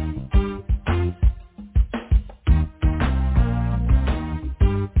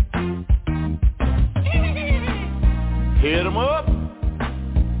 Hit 'em up.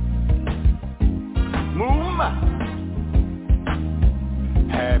 Move 'em out.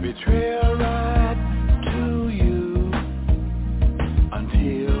 Happy trail ride to you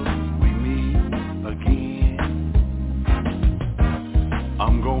until we meet again.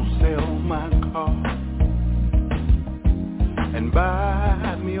 I'm gonna sell my car and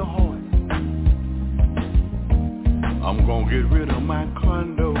buy me a horse. I'm gonna get rid of my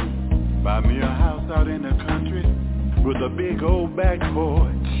condo, buy me a house out in the country with a big old back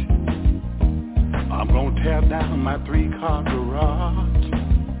porch. I'm gonna tear down my 3-car garage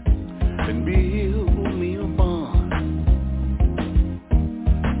and build me a barn.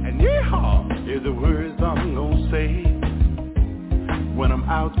 And yeehaw is the words I'm gonna say when I'm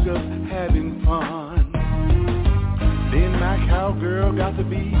out just having fun. Then my cowgirl got to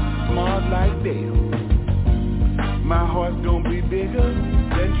be smart like Dale. My heart's gonna be bigger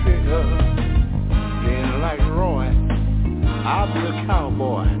than Trigger. Then like Roy, I'll be a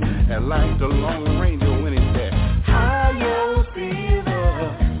cowboy, and like the Lone Ranger when he said, "Hi-yo,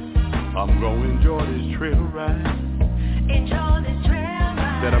 fever." I'm gonna enjoy this trail ride. Enjoy this trail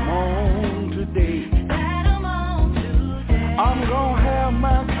ride that I'm on today. I'm gonna have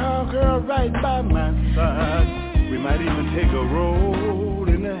my cowgirl right by my side. We might even take a roll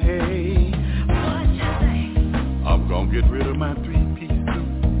in the hay. What you say? I'm gonna get rid of my 3-piece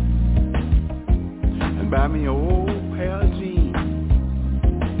suit and buy me an old pair of jeans.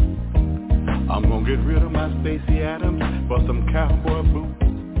 I'm gonna get rid of my Stacey Adams for some cowboy boots,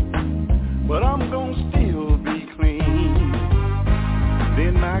 but I'm gonna still be clean.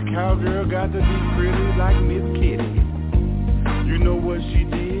 Then my cowgirl got to be pretty like Miss Kitty. You know what she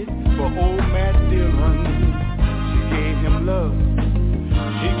did for old Matt Dillon? She gave him love,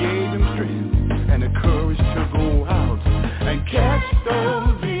 she gave him strength, and the courage to go out and catch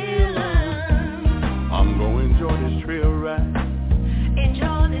those villains. I'm gonna enjoy this trail ride.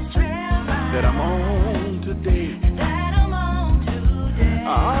 Enjoy this trail ride that I'm on today.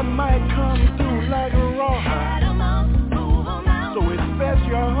 I might come through like a rawhide, so it's best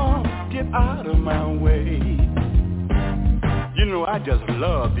y'all get out of my way. You know, I just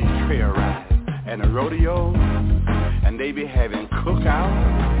love these trail rides and the rodeo, and they be having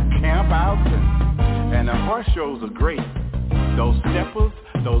cookouts, campouts, and the horse shows are great. Those steppers,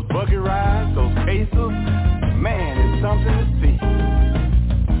 those buggy rides, those pacers, man, it's something to see.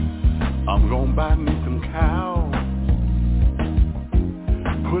 I'm gonna buy me some cows,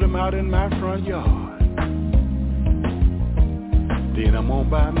 put them out in my front yard. Then I'm gonna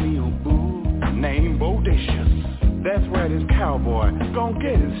buy me a bull named Bodacious. That's where this cowboy gon'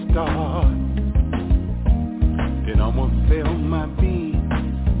 get his start. Then I'm gonna sell my beans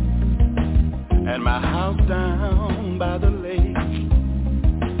and my house down by the lake.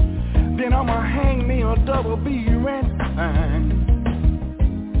 Then I'm gonna hang me a double B ranch sign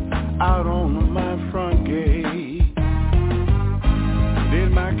out on my front gate.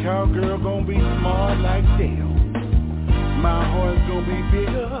 Then my cowgirl gon' be smart like Dale. My horse gon' be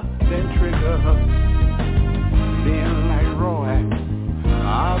bigger than Trigger. Then like Roy,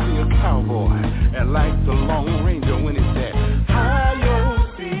 I'll be a cowboy, and like the Lone Ranger when he said, "Hi-yo,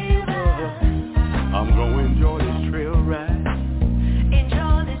 fever." I'm gonna enjoy this trail ride.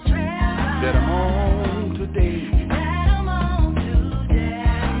 Enjoy this trail ride that I'm on today.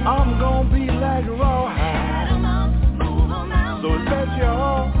 I'm gonna be like Rawhide, so it's best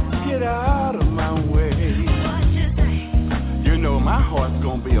y'all get out of my way. You know my heart's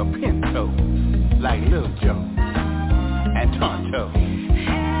gonna be a pinto, like Lil Joe and Tonto.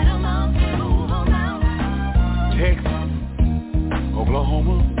 Texas,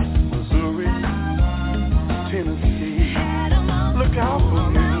 Oklahoma, Missouri, Tennessee, look out for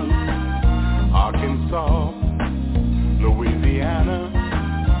me. Arkansas, Louisiana,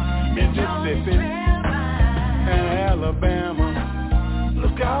 Mississippi, and Alabama,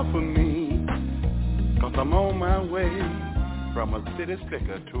 look out for me, 'cause I'm on my way from a city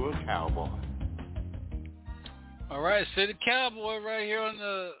slicker to a cowboy. All right, City Cowboy right here on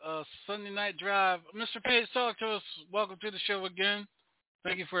the Sunday Night Drive. Mr. Page, talk to us. Welcome to the show again.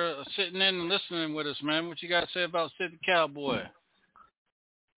 Thank you for sitting in and listening with us, man. What you got to say about City Cowboy?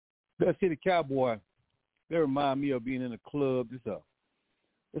 That City Cowboy, they remind me of being in a club. It's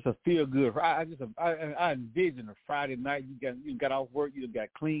a feel good. I envision a Friday night. You got off work. You got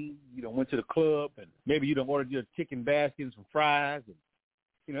clean. You went to the club, and maybe you ordered your chicken basket and some fries. And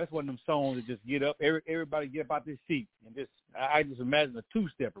that's one of them songs that just get up. Everybody get up out their seat and I just imagine a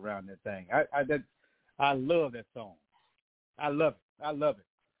two-step around that thing. I love that song. I love it.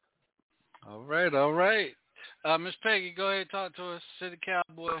 All right. Miss Peggy, go ahead and talk to us. City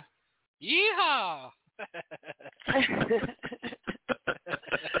Cowboy. Yeehaw!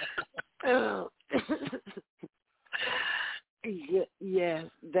 Yes,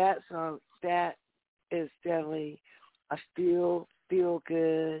 that song, that is definitely a feel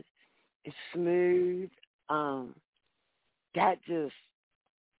good. It's smooth. That just,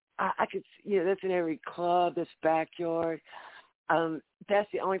 I could, that's in every club, this backyard. That's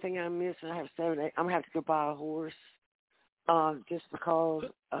the only thing I'm missing. I have 7, 8. I'm gonna have to go buy a horse, just because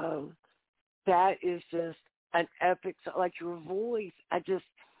that is just an epic. Like your voice,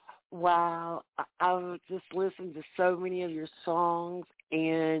 wow. I've just listened to so many of your songs,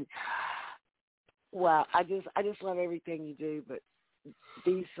 and wow, I just love everything you do. But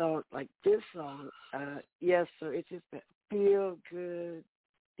these songs, like this song, yes, sir, it's just that feel good,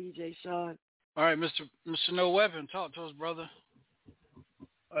 DJ Sean. All right, Mr. No Weapon, talk to us, brother.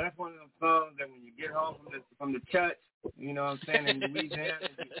 Oh, that's one of those songs that when you get home from the church, you know what I'm saying, in Louisiana,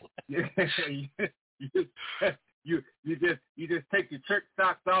 you just take your church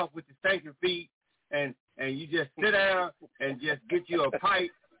socks off with your stinking feet, and you just sit down and just get you a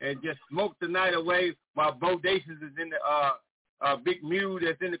pipe and just smoke the night away while Bo Dacius is in the big mule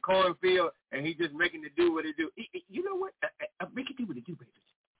that's in the cornfield, and he just making it do what it do. You know what? Make it do what it do, baby.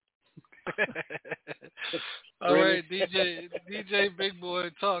 All right, DJ Big Boy,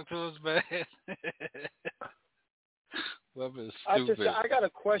 talk to us, man. I got a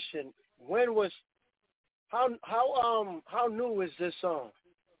question. How new is this song?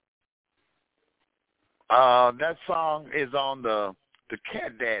 That song is on the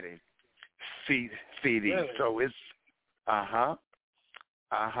Cat Daddy CD. Really? So it's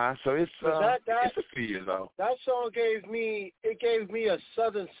so it's it's a few years old. That song gave me a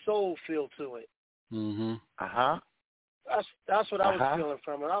Southern soul feel to it. Mhm. That's what I was feeling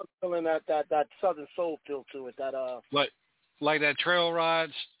from it. I was feeling that Southern soul feel to it. That like that trail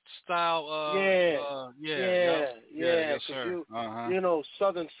ride style. Yes, sir.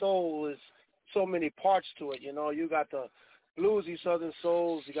 Southern soul is so many parts to it. You got the bluesy Southern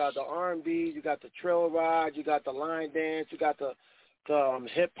souls, you got the R&B, you got the trail ride, you got the line dance, you got the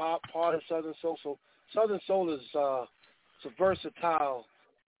hip hop part of Southern soul. So Southern soul is it's a versatile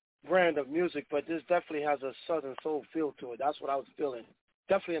brand of music, but this definitely has a Southern soul feel to it. That's what I was feeling.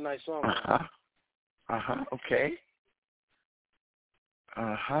 Definitely a nice song. Okay.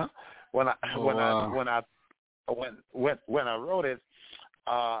 When I wrote it,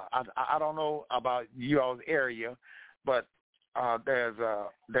 I don't know about you all's area, but there's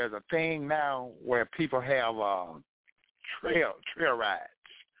a thing now where people have trail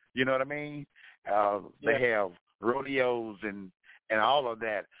rides. You know what I mean? They have rodeos and all of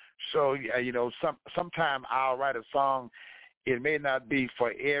that. So sometime I'll write a song. It may not be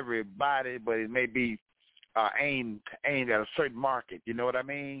for everybody, but it may be aimed at a certain market. You know what I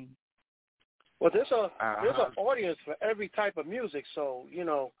mean? Well, there's an audience for every type of music, so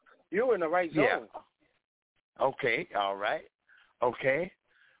you're in the right zone. Yeah. Okay. All right. Okay.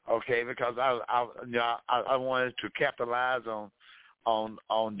 Because I wanted to capitalize on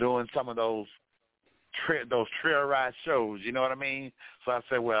doing some of those trail ride shows. You know what I mean? So I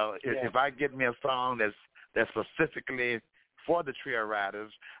said, well, if I get me a song that's specifically for the trail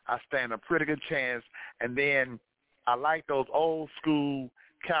riders, I stand a pretty good chance. And then I like those old school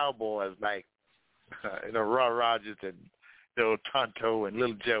cowboys like Roy Rogers and Tonto and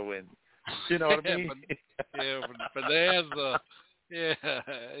Little Joe, and you know what I mean? Bonanza. Yeah.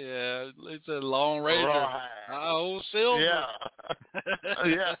 It's a Long Ranger. Old Silver.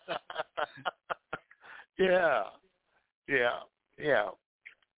 Yeah.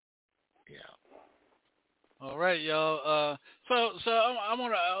 All right, y'all. So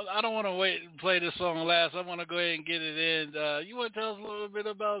I don't want to wait and play this song last. I want to go ahead and get it in. You want to tell us a little bit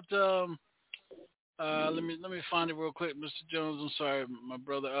about? Let me find it real quick, Mr. Jones. I'm sorry, my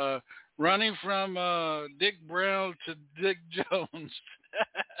brother. Running from Dick Brown to Dick Jones.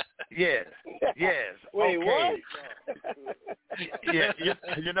 Yes. Wait, okay. What? Yeah,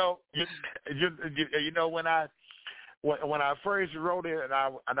 you know when when I first wrote it and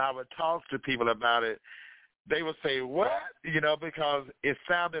I would talk to people about it, they would say, what? Because it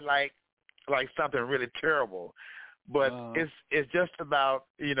sounded like something really terrible. But it's just about,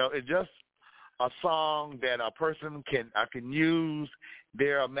 it's just a song that a person can use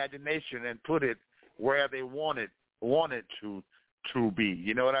their imagination and put it where they want it to be.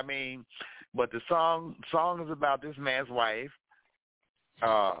 You know what I mean? But the song is about this man's wife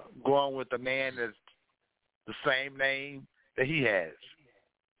going with a man that's the same name that he has.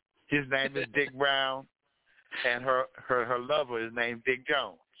 His name is Dick Brown, and her lover is named Dick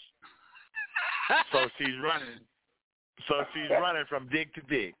Jones. So she's running from Dick to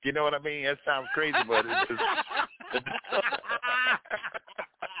Dick. You know what I mean? That sounds crazy, but it's just...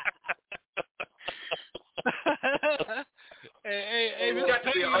 Hey, Miss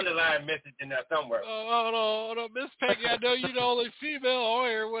Peggy, be an underlying message in there somewhere. Hold on, Miss Peggy. I know you're the only female on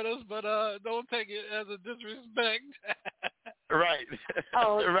here with us, but don't take it as a disrespect. Right.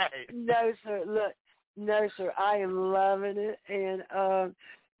 Oh, right. No, sir. Look, no, sir. I am loving it, and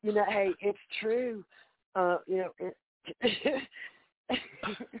hey, it's true. All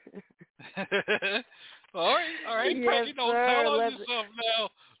right, yes, Peggy. Don't sir, tell on yourself now.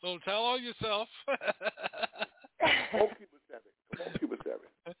 Don't tell on yourself. Cuba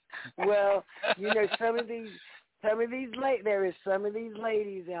 7. Well, some of these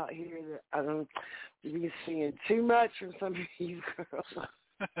ladies out here that you've been seeing too much from some of these girls.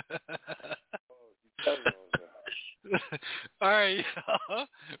 All right,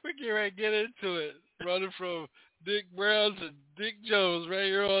 we can ready to get into it. Running from Dick Brown to Dick Jones right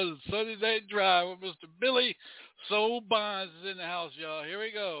here on Sunday Night Drive with Mr. Billy Soul Bonds is in the house, y'all. Here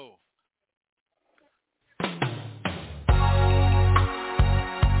we go.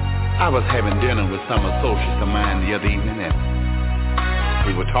 I was having dinner with some associates of mine the other evening, and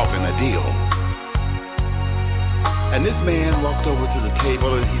we were talking a deal. And this man walked over to the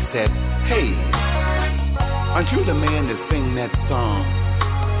table and he said, "Hey, aren't you the man that sing that song,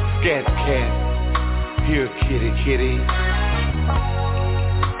 Scat Cat, Here Kitty Kitty?"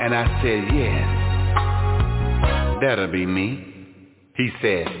 And I said, "Yes, that'll be me." He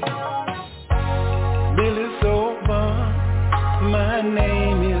said, "Billy Soul Bonds, my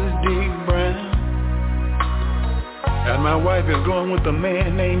name is Dick Brown, and my wife is going with a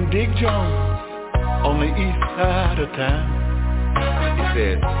man named Dick Jones on the east side of town." He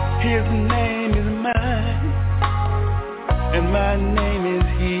said, "His name is mine, and my name is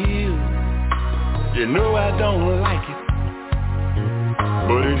his. You know I don't like it,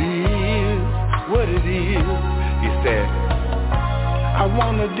 but it is what it is." He said, "I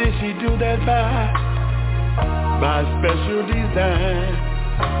wonder did she do that by special design,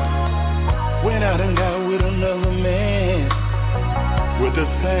 went out and got with another man with the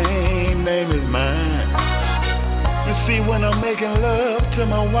same name as mine. You see, when I'm making love to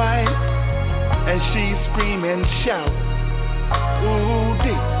my wife and she scream and shout, ooh,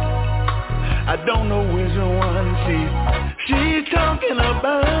 Dick, I don't know which one she's talking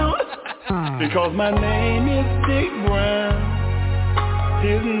about, because my name is Dick Brown,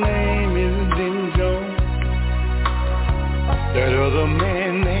 his name is Dick Jones. That other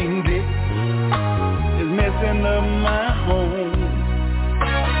man named Dick is messing up my home,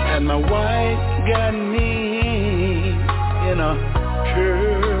 and my wife got me in a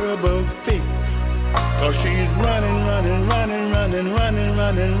terrible fix, 'cause she's running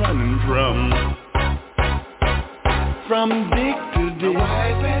from Dick to Dick. My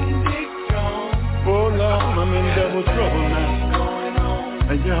wife and Dick Jones. Oh Lord, I'm in double trouble now.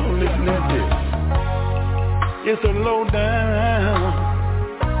 And y'all listen to this. It's a low down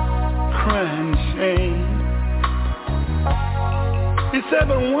crime shame. He said,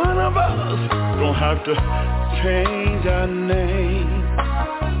 but one of us gonna have to change our name.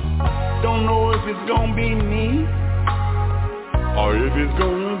 Don't know if it's gonna be me or if it's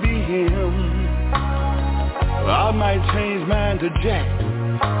gonna be him. I might change mine to Jack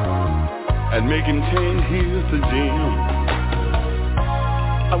and make him change his to Jim.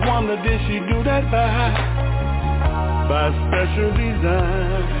 I wonder did she do that by special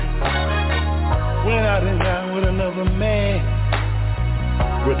design? Went out and got with another man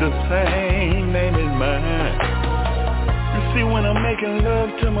with the same name as mine. You see, when I'm making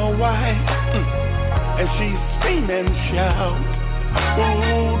love to my wife and she scream and shout,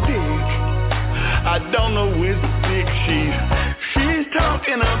 ooh, Dick, I don't know which Dick she's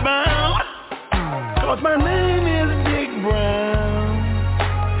talking about, 'cause my name is Dick Brown,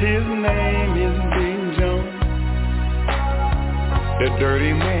 his name is Dick Jones. The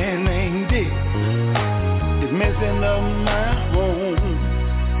dirty man named Dick is messing up my home,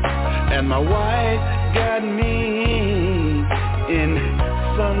 and my wife got me in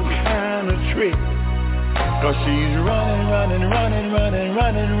some kind of trick. Cause she's running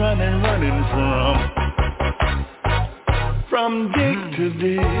from dick to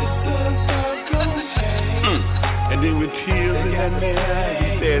dick. And then with tears in that man's eyes, he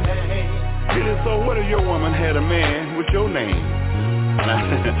said, Billy, so what if your woman had a man with your name? And I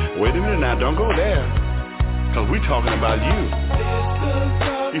said, wait a minute now, don't go there. Cause we talking about you.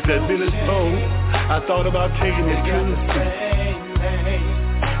 He said, Billy, so I thought about taking it to the street.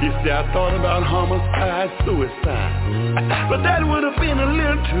 He said, I thought about homicide, suicide. But that would have been a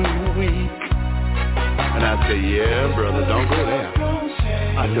little too weak. And I said, yeah, brother, don't go there.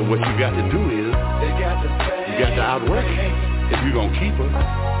 I said, what you got to do is, you got to outwork her if you're going to keep her.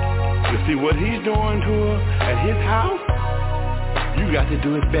 You see what he's doing to her at his house? You got to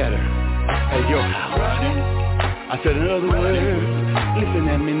do it better at your house. I said, in other words, listen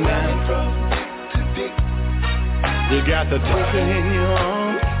at me now. You got to take her in your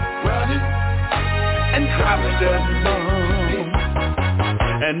arms and drop that bomb,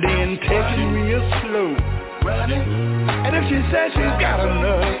 and then take it real slow. And if she says she's got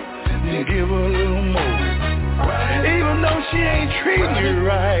enough, you give her a little more. Even though she ain't treating you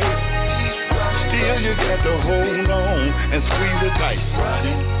right, still you got to hold on and squeeze her tight.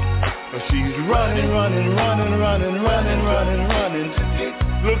 But she's running.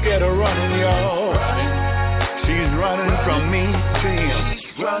 Look at her running, y'all. She's running from me to him.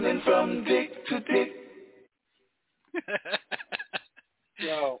 She's running from dick to dick.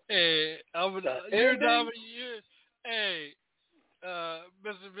 Yo. Hey, you're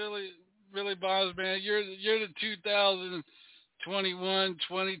Mr. Billy Bonds, man. You're the 2021,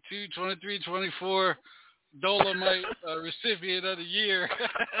 22, 23, 24 Dolomite recipient of the year.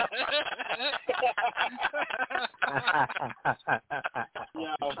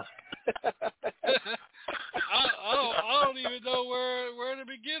 I don't even know where to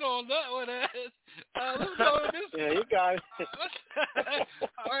begin on that one. Let's go to Miss. Yeah, you got it.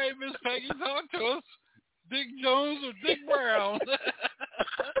 All right, Miss Peggy, talk to us. Dick Jones or Dick Brown?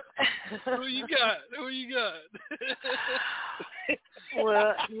 Who you got?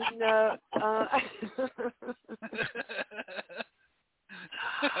 Well, you know,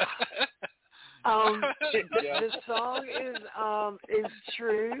 the song is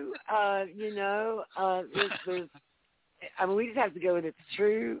true. You know, there's I mean, we just have to go with it's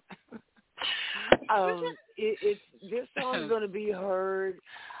true. This song is going to be heard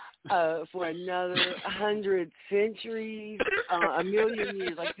for another 100 centuries, a million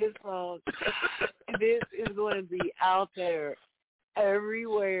years. Like this song, this is going to be out there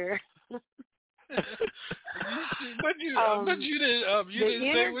everywhere. But you didn't. The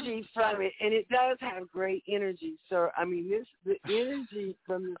energy from it, and it does have great energy. So I mean, the energy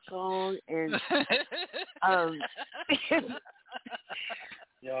from the song, and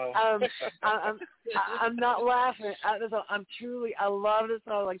I'm not laughing. I love this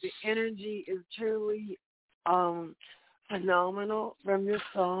song. Like the energy is truly phenomenal from this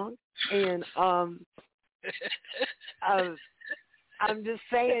song, and I'm just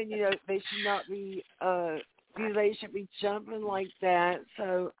saying, you know, they should not be, they should be jumping like that.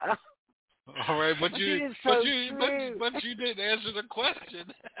 So, all right, but you didn't answer the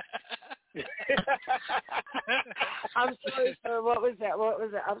question. I'm sorry, sir. What was that?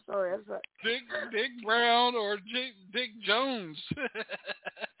 I'm sorry. Dick Brown or Dick Jones?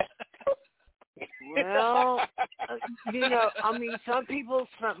 Well, you know, I mean, some people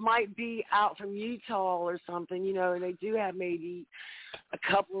might be out from Utah or something, you know, and they do have maybe a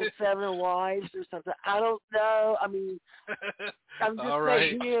couple of 7 wives or something. I don't know. I mean, I'm just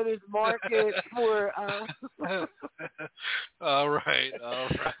saying, you know, there's market for. All right.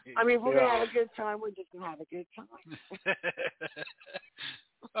 I mean, if we're gonna have a good time, we're just gonna have a good time.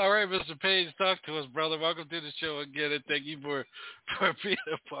 All right, Mr. Page, talk to us, brother. Welcome to the show again, and thank you for being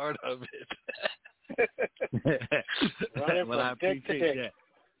a part of it. Well, I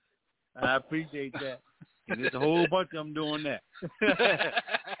appreciate that. And there's a whole bunch of them doing that.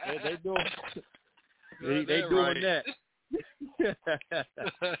 They doing that.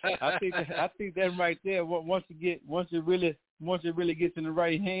 I think that right there. Once it really gets in the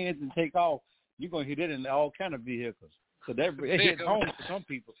right hands and take off, you're gonna hit it in all kind of vehicles. So that hits home for some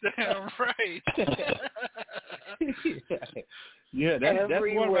people. Damn right. Yeah, that's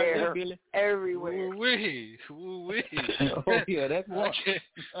one right there, Billy. Everywhere. Woo-wee. Oh, yeah, that's one.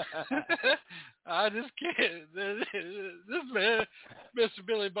 I just can't. This man, Mr.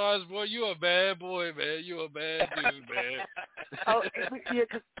 Billy Bonds, boy, you a bad boy, man. You a bad dude, man. Oh, yeah,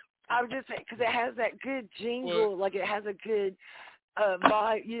 cause I would just say, because it has that good jingle, like it has a good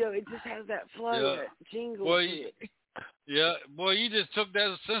vibe, you know, it just has that flow, that jingle to it. Yeah, boy, you just took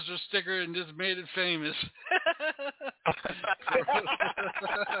that censor sticker and just made it famous.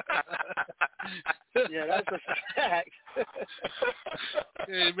 Yeah, that's a fact.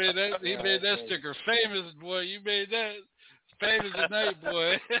 Yeah, he made that sticker famous, boy. You made that famous tonight,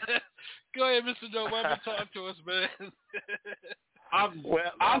 boy. Go ahead, Mr. Joe Weber, talk to us, man.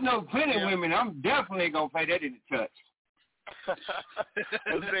 I know plenty of women. I'm definitely gonna play that in the touch.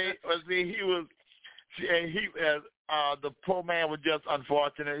 The poor man was just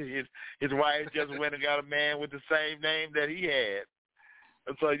unfortunate. His wife just went and got a man with the same name that he had.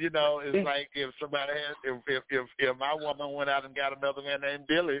 And so, you know, it's like if somebody had, if my woman went out and got another man named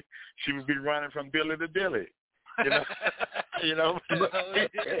Billy, she would be running from Billy to Billy. You know, you know.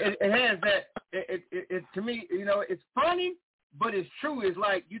 It has that. It to me, you know, it's funny, but it's true. It's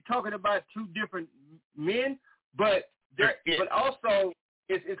like you're talking about two different men, but but also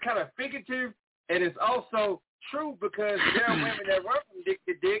it's kind of figurative, and it's also true because there are women that run from dick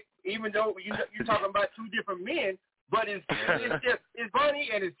to dick, even though you're talking about two different men. But it's funny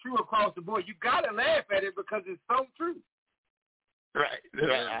and it's true across the board. You gotta laugh at it because it's so true. Right.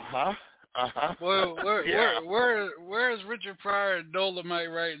 Well, where is Richard Pryor and Dolomite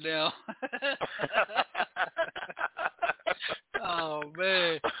right now? Oh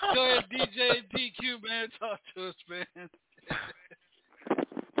man, go ahead, DJ DQ, man, talk to us, man.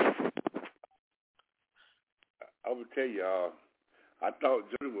 I would tell you, I thought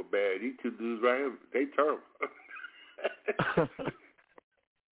Johnny was bad. These two dudes right here, they terrible.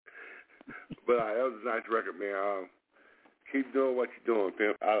 But that was a nice record, man. Keep doing what you're doing,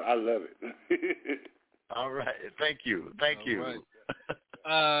 pimp. I love it. All right. Thank you. Right.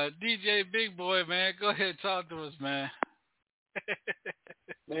 DJ Big Boy, man, go ahead, talk to us, man.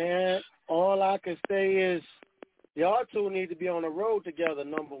 Man, all I can say is y'all two need to be on the road together,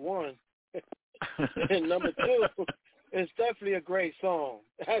 number one. And number two, it's definitely a great song.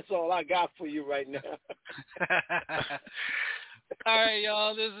 That's all I got for you right now. All right,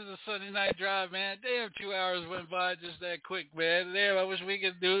 y'all. This is a Sunday Night Drive, man. Damn, 2 hours went by just that quick, man. Damn, I wish we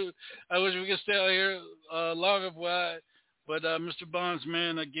could stay out here longer, boy. But Mr. Bonds,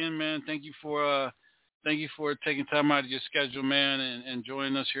 man, again, man, thank you for taking time out of your schedule, man, and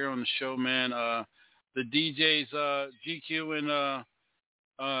joining us here on the show, man. The DJs, GQ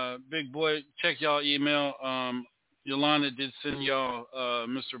and Big Boy, check y'all email. Yolanda did send y'all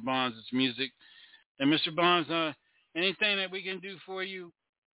Mr. Bonds' music. And Mr. Bonds, anything that we can do for you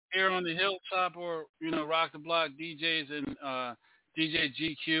here on the Hilltop or, you know, Rock the Block DJs and DJ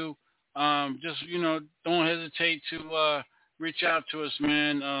GQ, just, you know, don't hesitate to reach out to us,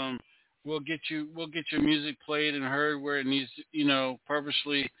 man. We'll get your music played and heard where it needs to, you know,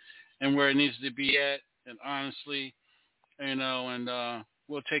 purposely and where it needs to be at and honestly, you know, and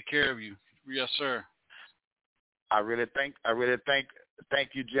we'll take care of you. Yes, sir. I really thank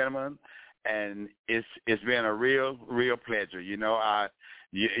you, gentlemen, and it's been a real pleasure. You know,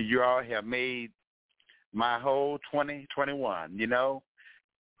 you all have made my whole 2021. You know,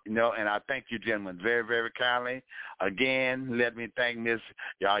 and I thank you, gentlemen, very, very kindly. Again, let me thank Miss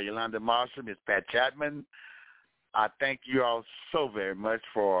Yolanda Marshall, Miss Pat Chapman. I thank you all so very much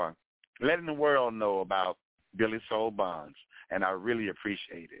for letting the world know about Billy Soul Bonds, and I really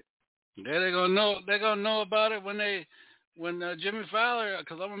appreciate it. Yeah, they're gonna know about it when Jimmy Fowler,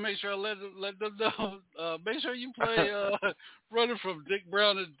 because I'm gonna make sure I let them know. Make sure you play "Running from Dick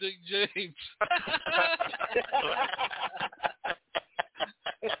Brown and Dick James."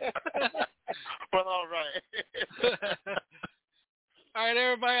 Well, all right. All right,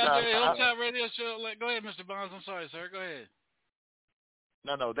 everybody out there, Hilltop Radio Show. Go ahead, Mr. Bonds. I'm sorry, sir. Go ahead.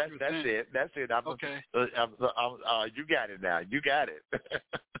 No, that's it. That's it. Okay. You got it now. You got it. All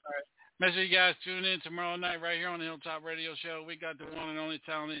right. Make sure you guys tune in tomorrow night right here on the Hilltop Radio Show. We got the one and only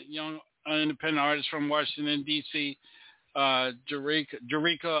talented young independent artist from Washington, D.C., Jerika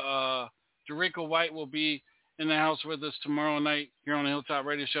White will be in the house with us tomorrow night here on the Hilltop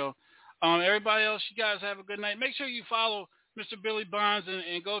Radio Show. Everybody else, you guys have a good night. Make sure you follow Mr. Billy Bonds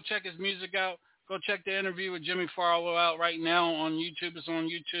and go check his music out. Go check the interview with Jimmy Farlow out right now on YouTube. It's on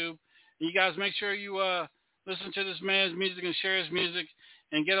YouTube. And you guys make sure you listen to this man's music and share his music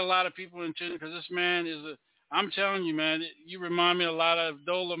and get a lot of people in tune, because this man is I'm telling you, man, you remind me a lot of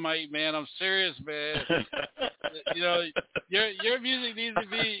Dolomite, man. I'm serious, man. You know, your music needs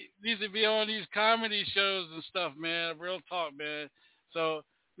to be on these comedy shows and stuff, man. Real talk, man. So,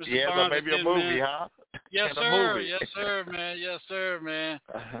 Mr. Bonds, so maybe a movie, man. Huh? Yes, sir. Yes, sir, man. Yes, sir, man.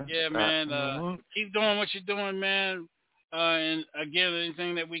 Yeah, man. Keep doing what you're doing, man. And again,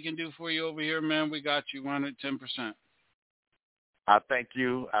 anything that we can do for you over here, man, we got you 110%. I thank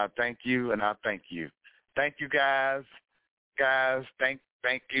you, and I thank you. Thank you, guys. guys. Thank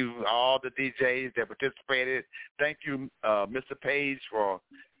you, all the DJs that participated. Thank you, Mr. Page, for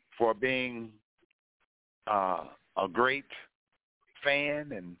being a great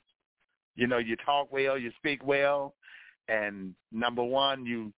fan. And, you know, you talk well, you speak well. And number one,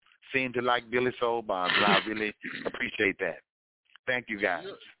 you seem to like Billy Soul Bonds, and I really appreciate that. Thank you, guys.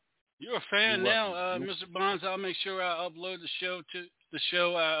 You're a fan now, Mr. Bonds. I'll make sure I upload the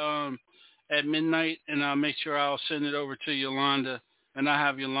show at midnight, and I'll make sure I'll send it over to Yolanda, and I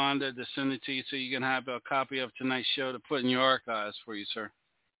have Yolanda to send it to you so you can have a copy of tonight's show to put in your archives for you, sir.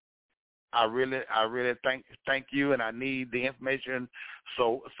 I really thank you, and I need the information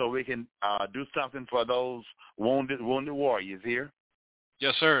so we can do something for those wounded warriors here.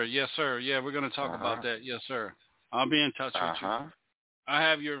 Yes, sir. Yes, sir. Yeah, we're going to talk about that. Yes, sir. I'll be in touch with you. I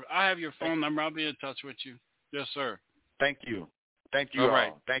have your phone number. I'll be in touch with you. Yes, sir. Thank you. Thank you all.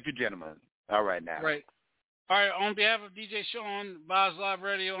 Right. Thank you, gentlemen. All right now. Right. All right. On behalf of DJ Sean, Boz Live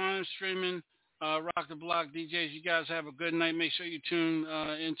Radio, on streaming, Rock the Block DJs, you guys have a good night. Make sure you tune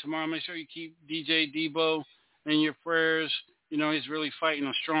in tomorrow. Make sure you keep DJ Debo in your prayers. You know, he's really fighting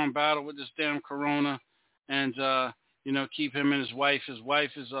a strong battle with this damn corona. And, you know, keep him and his wife. His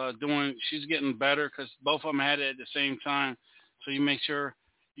wife is she's getting better because both of them had it at the same time. So you make sure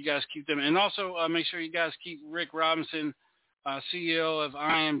you guys keep them. And also make sure you guys keep Rick Robinson, CEO of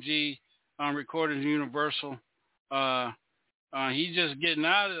IMG Recordings Universal. He's just getting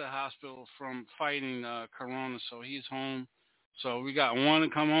out of the hospital from fighting corona, so he's home. So we got one to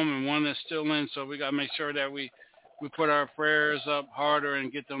come home and one that's still in. So we got to make sure that we put our prayers up harder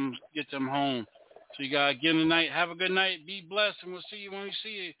and get them home. So you guys get a night. Have a good night. Be blessed, and we'll see you when we see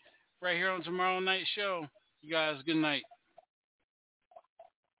you right here on tomorrow night's show. You guys, good night.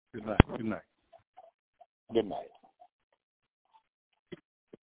 Good night. Good night. Good night.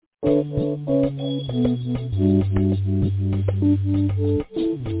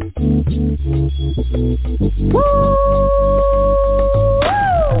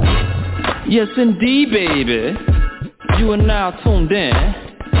 Yes, indeed, baby. You are now tuned in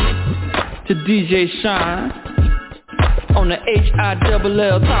to DJ Shine on the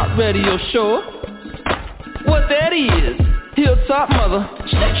HILL Top Radio Show. What that is, Hilltop Mother,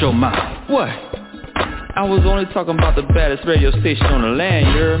 shut your mouth. What? I was only talking about the baddest radio station on the land,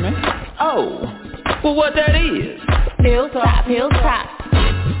 you heard me? Oh, well what that is? Hilltop, Hilltop.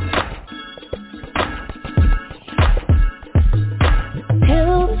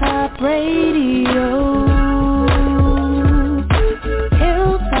 Hilltop Radio.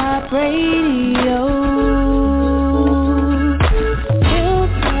 Hilltop Radio.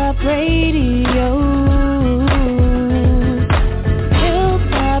 Hilltop Radio.